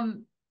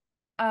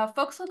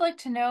 folks would like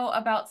to know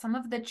about some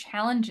of the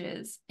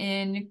challenges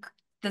in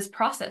this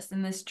process,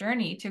 in this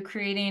journey to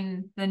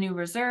creating the new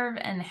reserve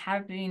and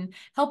helping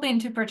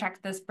to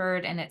protect this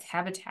bird and its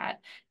habitat.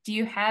 Do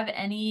you have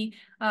any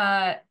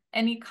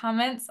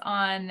comments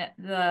on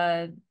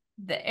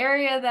the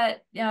area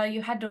that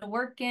you had to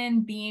work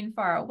in, being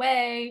far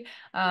away,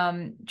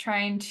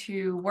 trying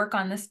to work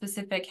on this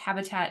specific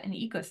habitat and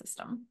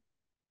ecosystem?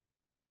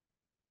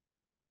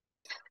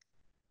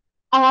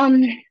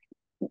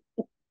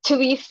 To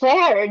be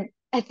fair,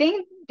 I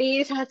think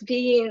this has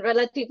been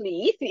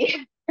relatively easy.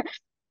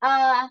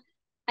 I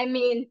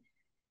mean,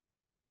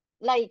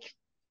 like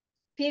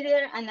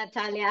Peter and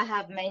Nathalia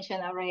have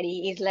mentioned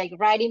already, is like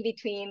right in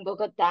between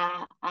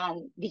Bogota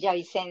and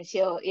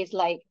Villavicencio is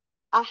like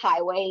a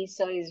highway,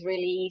 so it's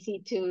really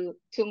easy to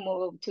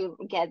move to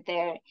get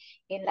there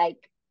in like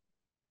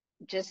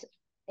just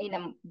in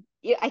a.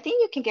 I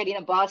think you can get in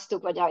a bus to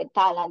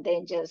Guayabital and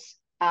then just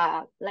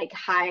like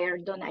hire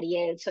Don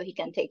Ariel so he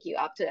can take you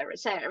up to the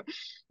reserve.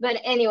 But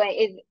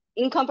anyway,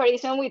 in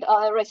comparison with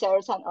other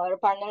reserves and other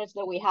partners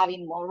that we have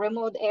in more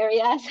remote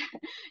areas,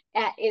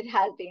 it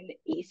has been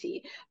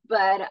easy.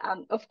 But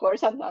of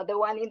course, I'm not the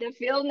one in the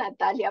field.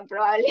 Nathalia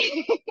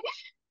probably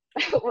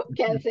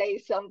can say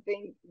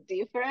something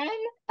different.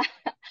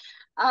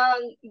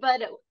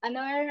 But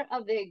another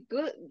of the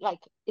good,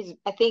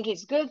 I think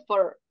is good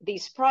for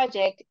this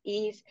project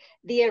is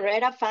the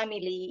Herrera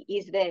family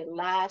is the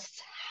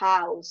last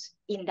house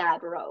in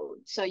that road.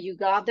 So you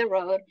got the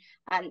road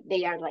and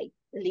they are like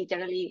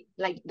literally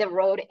like the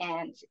road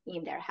ends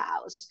in their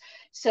house.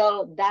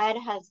 So that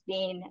has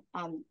been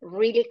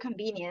really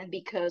convenient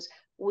because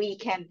we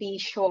can be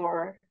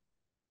sure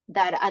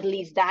that at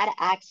least that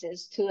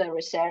access to the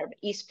reserve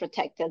is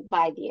protected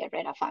by the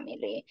Herrera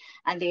family.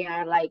 And they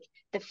are like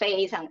the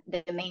face and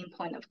the main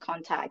point of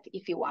contact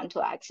if you want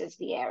to access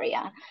the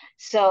area.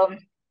 So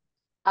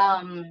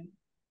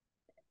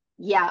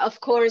yeah, of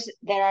course,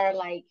 there are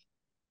like,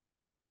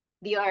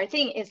 the other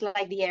thing is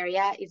like the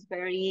area is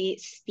very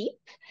steep.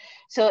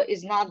 So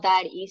it's not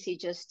that easy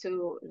just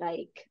to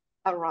like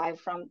arrive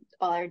from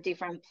other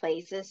different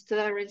places to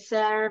the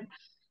reserve.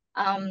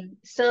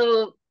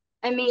 So,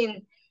 I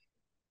mean,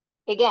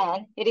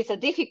 again, it is a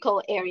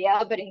difficult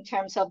area, but in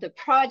terms of the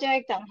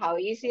project and how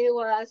easy it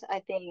was, I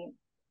think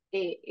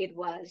it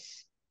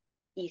was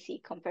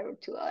easy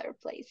compared to other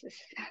places.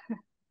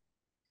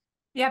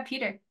 Yeah,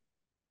 Peter.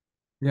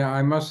 Yeah,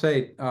 I must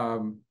say, I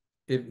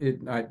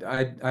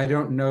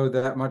don't know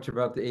that much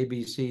about the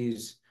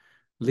ABC's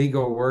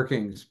legal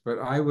workings, but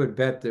I would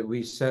bet that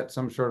we set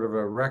some sort of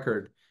a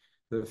record.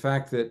 The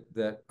fact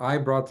that I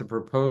brought the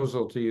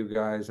proposal to you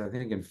guys, I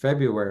think in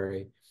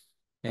February,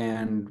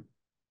 and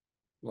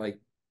like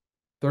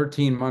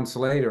 13 months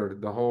later,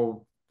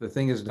 the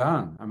thing is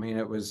done. I mean,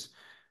 it was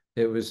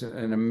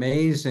an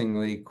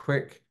amazingly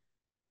quick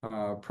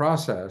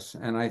process,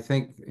 and I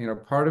think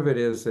part of it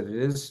is that it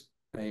is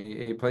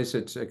a place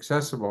that's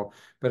accessible.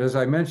 But as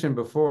I mentioned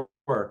before,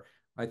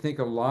 I think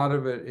a lot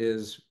of it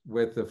is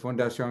with the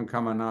Fundación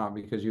Camaná,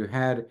 because you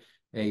had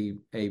a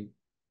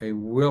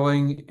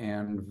willing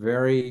and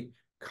very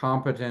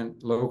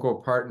competent local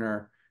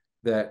partner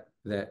that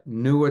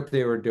knew what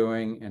they were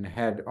doing and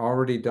had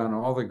already done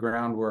all the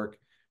groundwork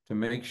to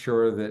make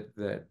sure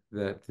that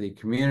the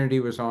community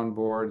was on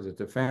board, that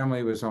the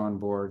family was on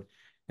board.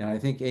 And I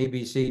think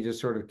ABC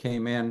just sort of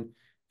came in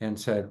and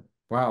said,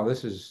 wow,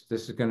 this is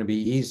going to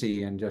be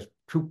easy, and just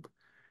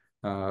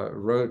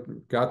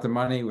got the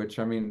money, which,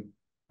 I mean,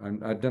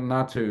 I did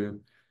not to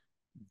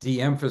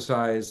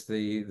de-emphasize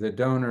the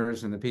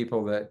donors and the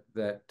people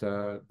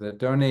that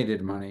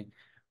donated money,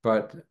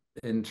 but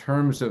in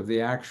terms of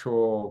the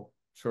actual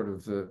sort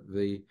of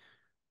the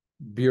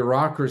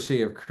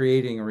bureaucracy of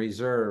creating a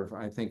reserve,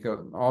 I think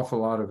an awful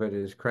lot of it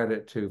is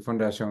credit to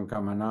Fundación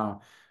Camaná,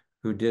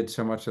 who did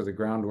so much of the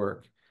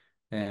groundwork.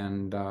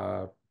 And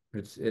I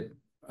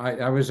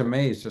was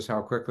amazed just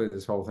how quickly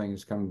this whole thing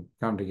has come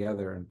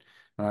together. And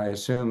I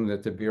assume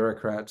that the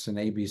bureaucrats in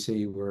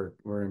ABC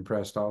were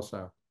impressed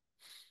also.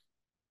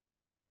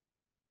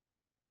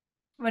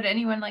 Would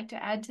anyone like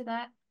to add to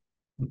that?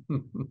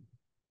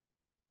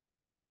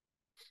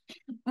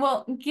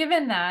 Well,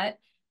 given that,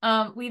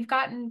 we've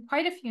gotten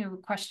quite a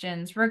few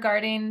questions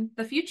regarding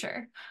the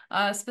future,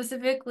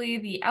 specifically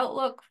the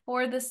outlook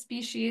for the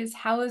species.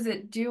 How is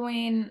it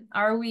doing?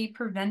 Are we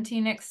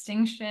preventing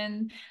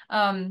extinction?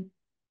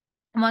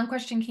 One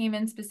question came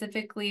in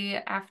specifically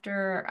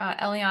after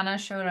Eliana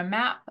showed a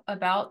map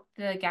about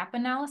the gap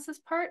analysis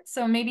part.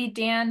 So maybe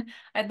Dan,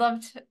 I'd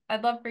love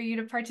for you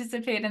to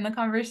participate in the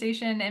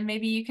conversation, and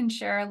maybe you can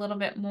share a little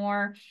bit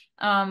more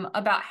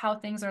about how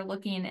things are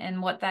looking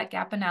and what that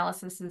gap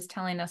analysis is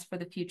telling us for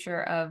the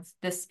future of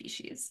this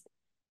species.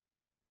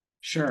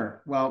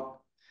 Sure.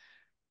 Well,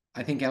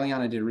 I think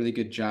Eliana did a really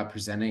good job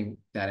presenting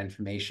that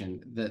information.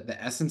 The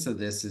essence of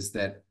this is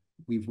that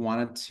we've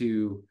wanted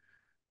to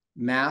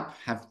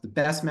have the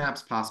best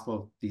maps possible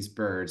of these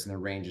birds and their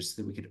ranges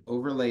so that we could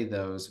overlay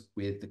those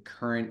with the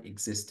current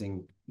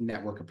existing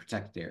network of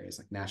protected areas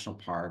like national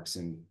parks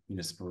and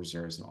municipal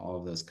reserves and all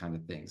of those kind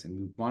of things. And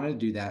we wanted to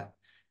do that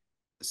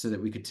so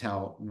that we could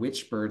tell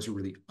which birds are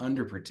really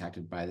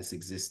underprotected by this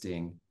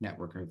existing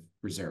network of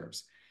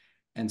reserves.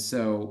 And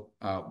so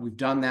we've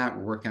done that.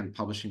 We're working on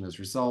publishing those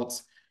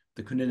results.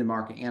 The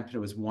Cundinamarca Antpitta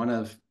was one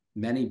of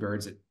many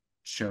birds that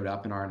showed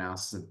up in our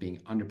analysis of being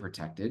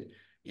underprotected.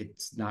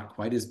 It's not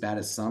quite as bad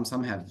as some.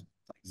 Some have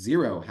like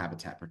 0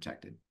 habitat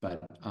protected,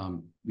 but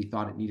we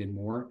thought it needed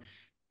more.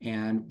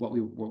 And what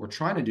we're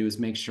trying to do is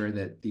make sure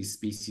that these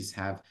species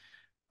have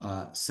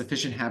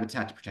sufficient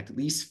habitat to protect at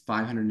least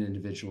 500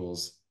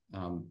 individuals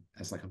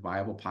as like a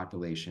viable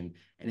population.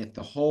 And if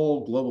the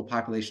whole global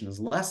population is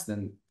less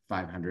than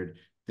 500,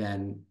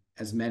 then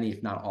as many,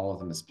 if not all of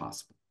them, as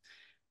possible.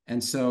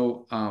 And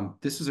so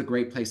this was a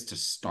great place to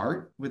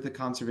start with the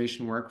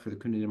conservation work for the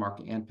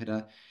Cundinamarca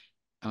Antpitta.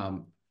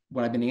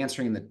 What I've been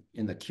answering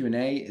in the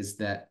Q&A is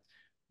that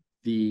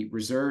the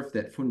reserve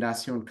that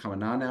Fundación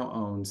Camaná now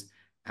owns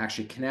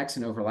actually connects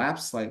and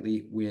overlaps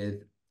slightly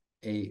with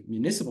a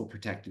municipal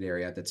protected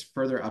area that's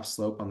further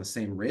upslope on the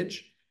same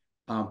ridge.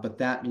 But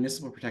that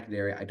municipal protected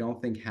area, I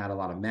don't think had a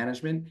lot of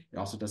management. It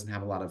also doesn't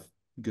have a lot of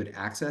good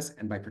access.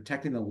 And by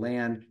protecting the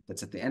land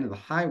that's at the end of the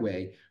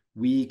highway,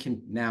 we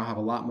can now have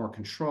a lot more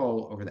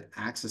control over the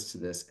access to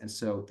this. And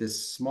so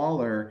this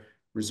smaller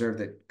reserve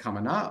that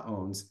Camaná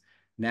owns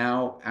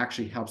now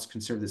actually helps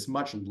conserve this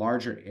much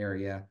larger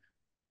area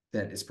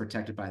that is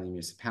protected by the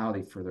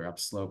municipality further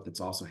upslope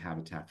that's also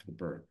habitat for the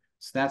bird.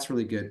 So that's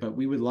really good, but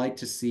we would like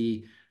to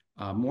see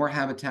more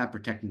habitat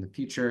protected in the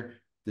future.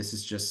 This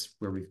is just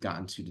where we've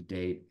gotten to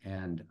date,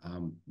 and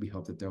we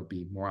hope that there'll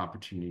be more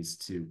opportunities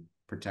to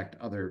protect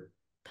other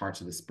parts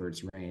of this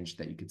bird's range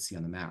that you can see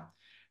on the map.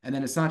 And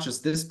then it's not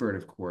just this bird,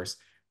 of course.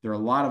 There are a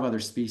lot of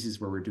other species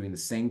where we're doing the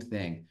same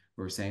thing.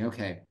 Where we're saying,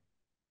 okay,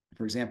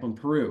 for example, in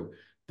Peru,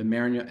 the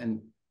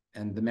Marañón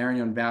and the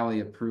Marañón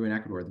Valley of Peru and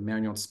Ecuador, the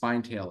Marañón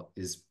spinetail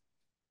is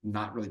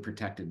not really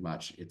protected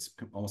much. It's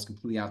almost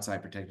completely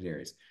outside protected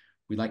areas.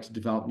 We'd like to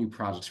develop new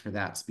projects for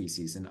that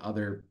species and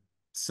other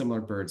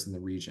similar birds in the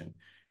region.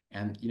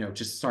 And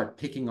just start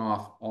picking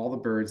off all the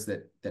birds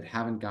that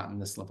haven't gotten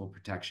this level of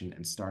protection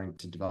and starting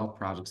to develop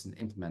projects and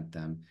implement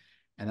them.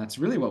 And that's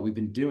really what we've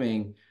been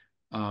doing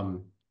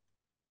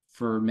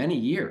for many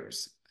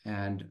years.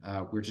 And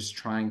we're just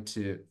trying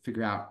to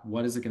figure out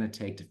what is it going to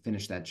take to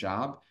finish that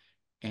job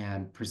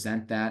and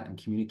present that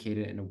and communicate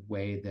it in a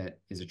way that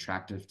is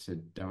attractive to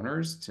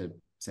donors to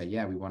say,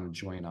 yeah, we want to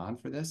join on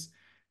for this,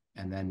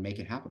 and then make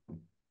it happen.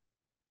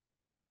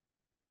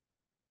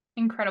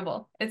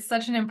 Incredible. It's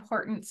such an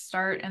important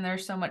start, and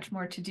there's so much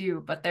more to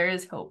do, but there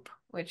is hope,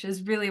 which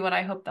is really what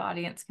I hope the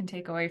audience can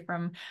take away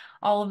from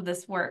all of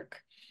this work.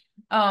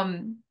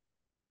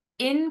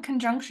 In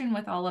conjunction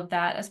with all of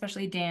that,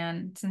 especially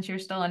Dan, since you're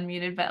still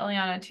unmuted, but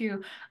Eliana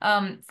too,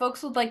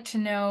 folks would like to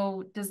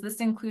know, does this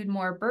include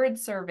more bird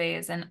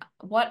surveys, and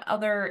what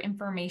other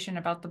information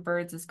about the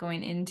birds is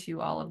going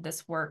into all of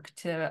this work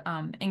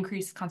to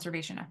increase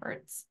conservation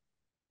efforts?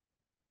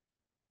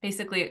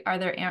 Basically, are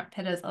there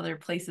Antpittas other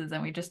places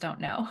and we just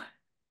don't know?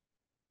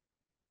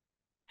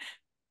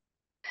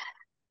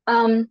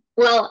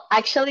 Well,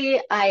 actually,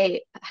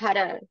 I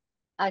had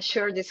a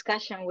short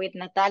discussion with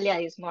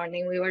Nathalia this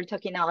morning. We were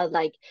talking about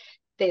like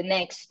the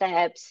next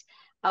steps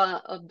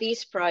of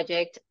this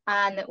project.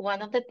 And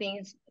one of the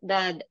things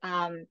that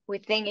we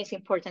think is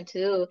important to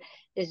do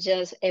is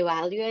just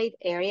evaluate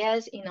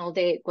areas in all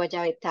the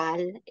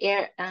Guayabetal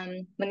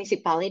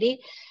municipality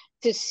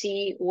to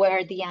see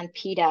where the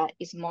Antpitta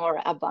is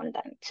more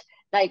abundant.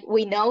 Like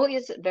we know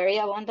it's very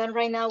abundant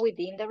right now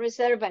within the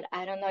reserve, but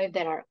I don't know if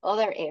there are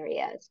other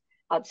areas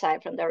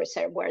outside from the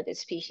reserve where the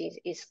species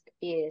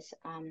is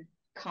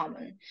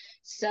common.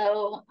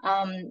 So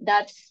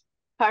that's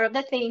part of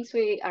the things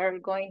we are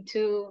going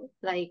to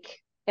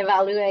like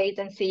evaluate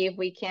and see if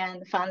we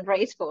can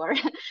fundraise for.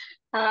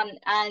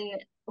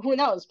 And who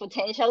knows,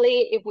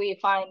 potentially if we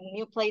find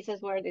new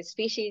places where the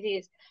species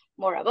is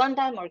more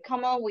abundant, more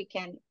common, we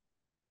can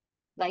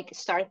like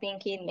start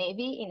thinking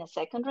maybe in a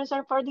second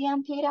reserve for the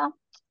Antpitta.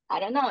 I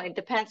don't know. It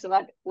depends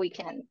what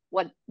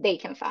they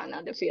can find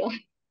on the field.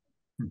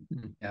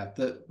 Yeah,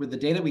 with the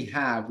data we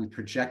have, we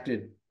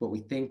projected what we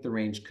think the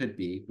range could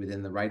be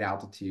within the right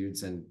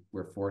altitudes and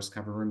where forest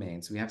cover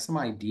remains. So we have some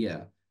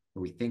idea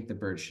where we think the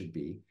bird should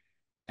be.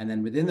 And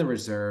then within the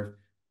reserve,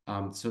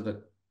 so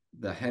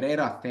the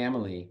Herrera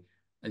family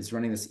is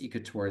running this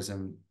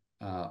ecotourism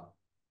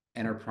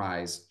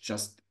enterprise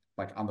just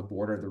like on the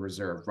border of the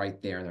reserve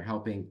right there. And they're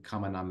helping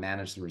Camaná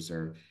manage the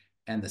reserve.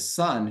 And the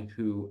son,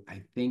 who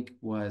I think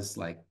was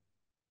like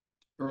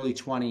early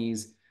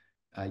 20s,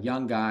 a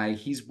young guy,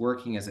 he's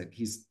working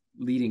he's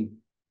leading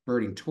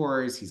birding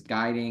tours, he's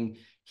guiding,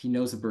 he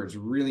knows the birds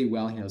really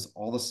well, he knows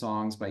all the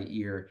songs by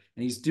ear,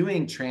 and he's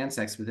doing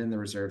transects within the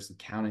reserves and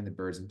counting the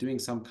birds and doing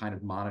some kind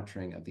of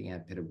monitoring of the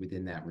Antpitta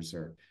within that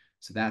reserve.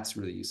 So that's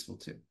really useful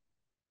too.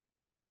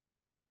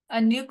 A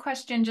new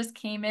question just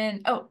came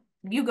in. Oh,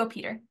 you go,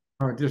 Peter.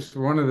 Just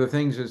one of the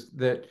things is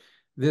that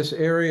this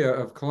area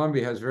of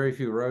Colombia has very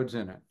few roads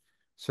in it.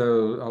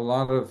 So a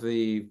lot of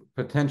the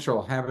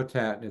potential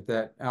habitat at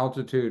that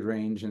altitude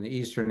range in the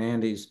Eastern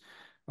Andes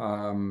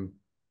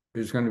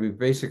is going to be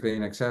basically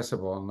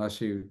inaccessible unless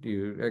you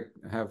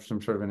have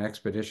some sort of an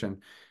expedition.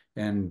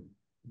 And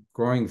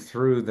going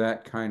through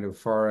that kind of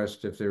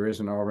forest, if there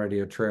isn't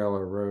already a trail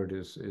or road,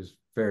 is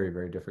very,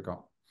 very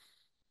difficult.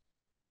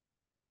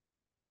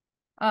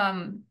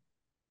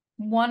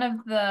 One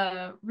of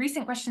the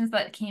recent questions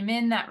that came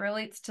in that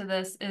relates to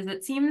this is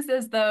it seems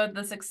as though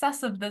the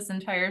success of this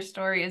entire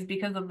story is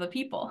because of the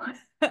people,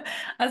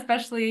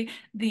 especially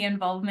the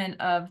involvement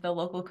of the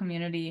local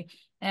community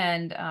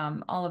and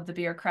all of the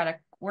bureaucratic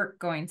work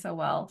going so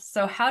well.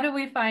 So how do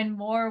we find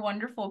more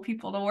wonderful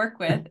people to work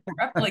with,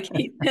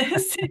 replicate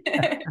this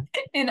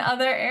in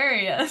other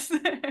areas?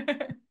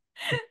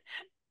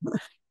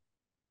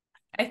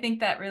 I think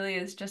that really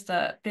is just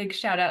a big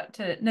shout out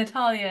to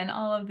Nathalia and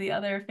all of the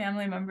other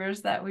family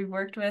members that we've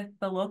worked with,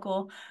 the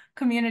local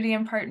community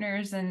and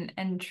partners,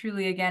 and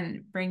truly,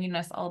 again, bringing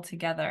us all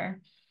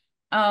together.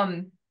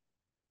 I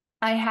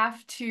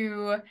have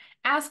to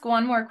ask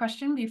one more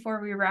question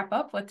before we wrap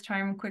up with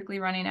time quickly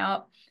running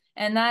out,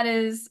 and that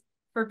is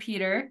for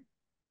Peter.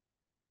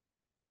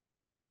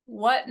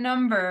 What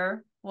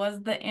number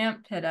was the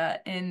Antpitta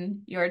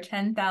in your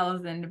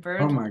 10,000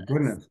 bird Oh my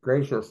goodness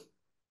gracious.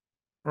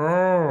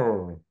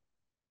 Oh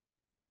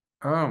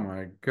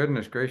my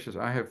goodness gracious.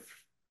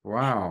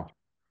 Wow.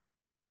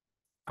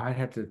 I'd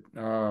have to,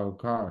 oh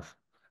gosh.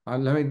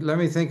 Let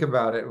me think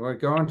about it. We're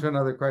going to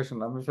another question.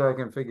 Let me see if I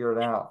can figure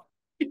it out.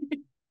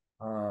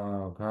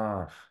 Oh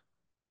gosh.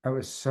 That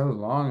was so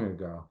long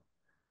ago.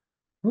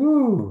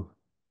 Woo.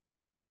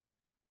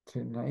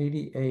 To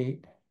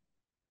 88.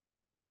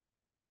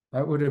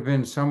 That would have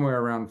been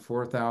somewhere around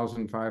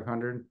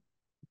 4,500.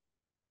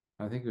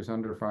 I think it was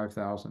under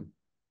 5,000.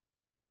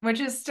 Which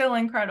is still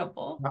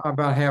incredible.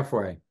 About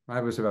halfway.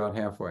 I was about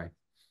halfway.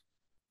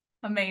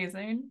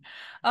 Amazing.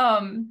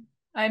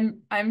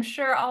 I'm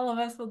sure all of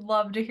us would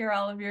love to hear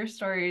all of your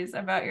stories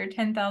about your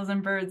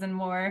 10,000 birds and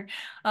more,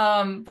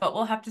 but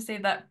we'll have to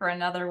save that for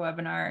another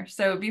webinar.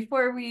 So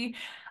before we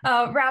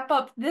wrap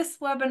up this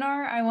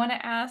webinar, I want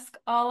to ask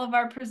all of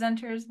our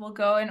presenters, we'll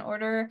go in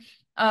order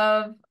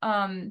of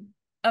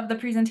the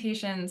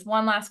presentations,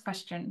 one last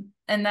question,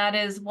 and that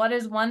is, what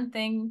is one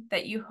thing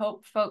that you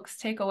hope folks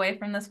take away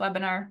from this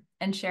webinar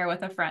and share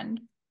with a friend?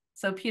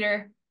 So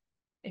Peter,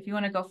 if you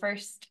want to go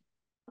first.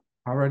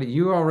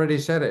 You already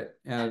said it.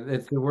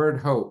 It's the word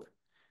hope.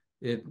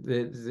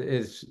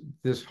 It's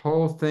this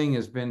whole thing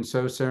has been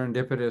so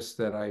serendipitous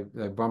that I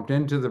bumped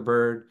into the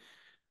bird,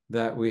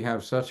 that we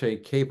have such a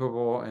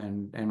capable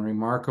and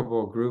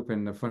remarkable group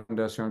in the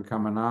Fundación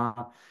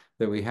Camaná,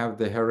 that we have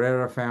the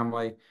Herrera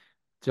family.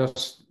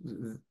 Just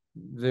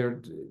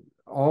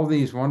all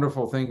these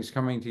wonderful things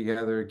coming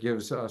together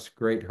gives us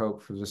great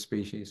hope for the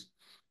species.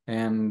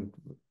 And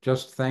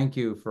just thank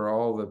you for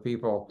all the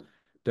people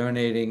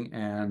donating,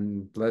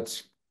 and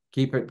let's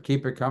keep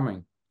it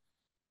coming.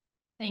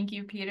 Thank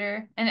you,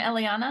 Peter. And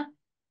Eliana?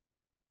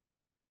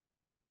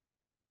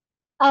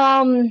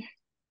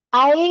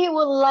 I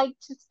would like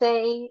to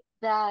say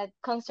that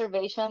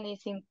conservation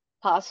is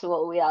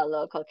impossible without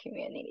local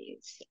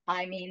communities.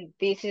 I mean,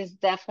 this is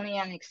definitely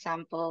an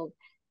example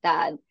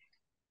that,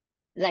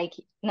 like,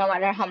 no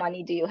matter how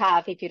many do you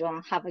have, if you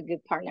don't have a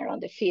good partner on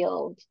the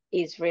field,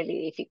 it's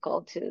really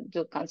difficult to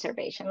do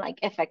conservation, like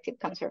effective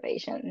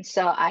conservation.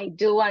 So I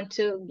do want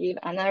to give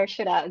another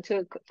shout out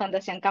to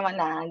Fundación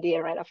Camaná and the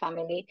Herrera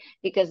family,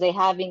 because they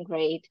have been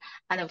great.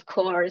 And of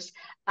course,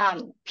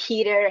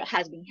 Peter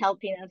has been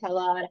helping us a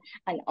lot,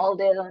 and all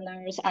the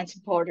donors and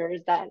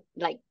supporters that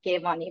like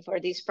gave money for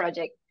this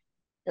project.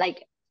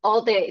 Like,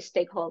 all the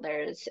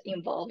stakeholders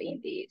involved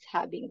in this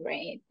have been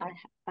great.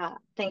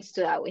 Thanks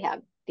to that, we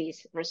have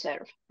this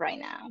reserve right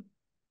now.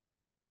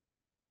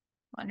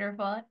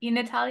 Wonderful. Y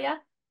Nathalia?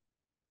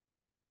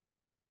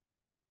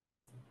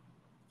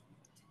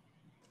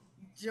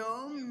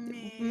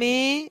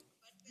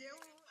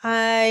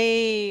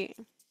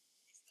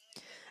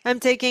 I'm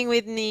taking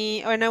with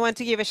me, and I want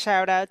to give a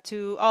shout out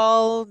to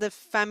all the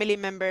family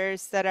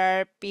members that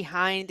are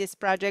behind this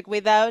project.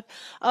 Without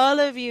all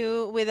of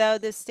you,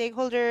 without the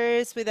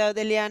stakeholders, without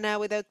Eliana,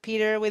 without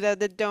Peter, without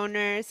the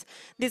donors,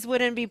 this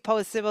wouldn't be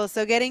possible.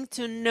 So getting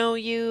to know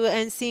you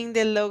and seeing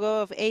the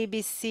logo of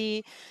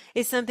ABC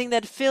is something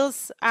that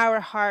fills our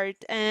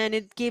heart, and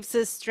it gives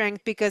us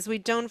strength because we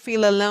don't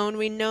feel alone.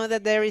 We know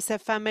that there is a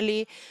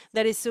family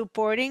that is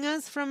supporting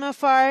us from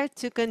afar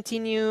to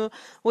continue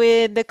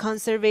with the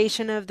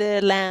conservation of the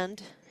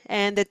land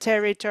and the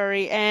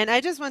territory. And I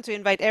just want to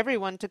invite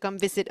everyone to come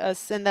visit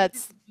us, and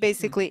that's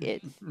basically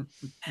it.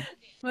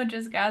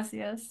 Muchas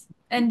gracias.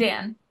 And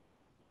Dan?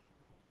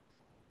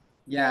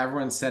 Yeah,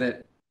 everyone said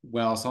it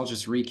well, so I'll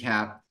just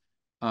recap.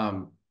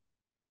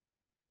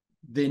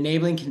 The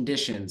enabling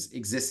conditions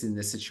exist in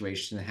this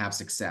situation to have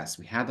success.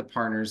 We had the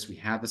partners, we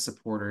had the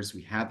supporters,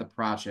 we had the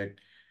project.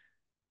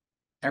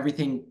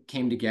 Everything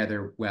came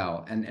together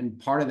well.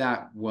 And part of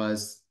that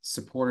was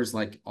supporters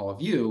like all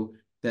of you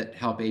that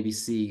help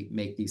ABC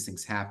make these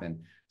things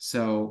happen.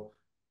 So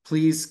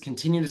please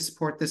continue to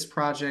support this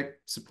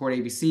project, support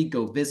ABC,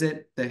 go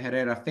visit the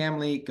Herrera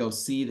family, go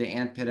see the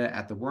Antpitta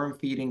at the worm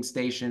feeding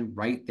station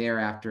right there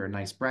after a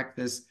nice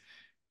breakfast,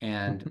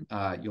 and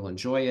you'll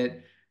enjoy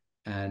it.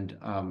 And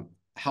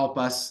help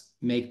us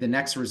make the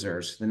next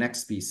reserves, the next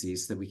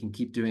species, so that we can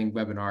keep doing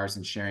webinars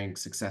and sharing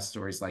success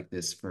stories like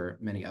this for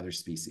many other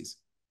species.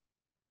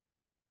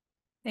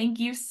 Thank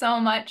you so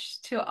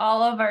much to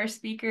all of our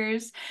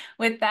speakers.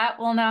 With that,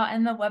 we'll now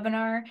end the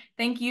webinar.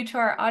 Thank you to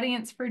our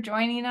audience for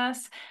joining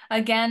us.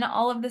 Again,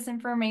 all of this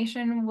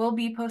information will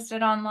be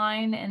posted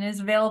online and is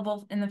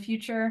available in the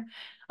future.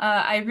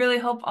 I really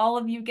hope all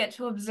of you get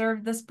to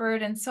observe this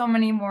bird and so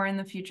many more in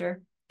the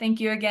future. Thank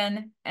you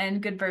again,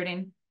 and good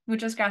birding.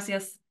 Muchas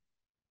gracias.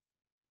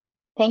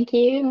 Thank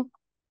you.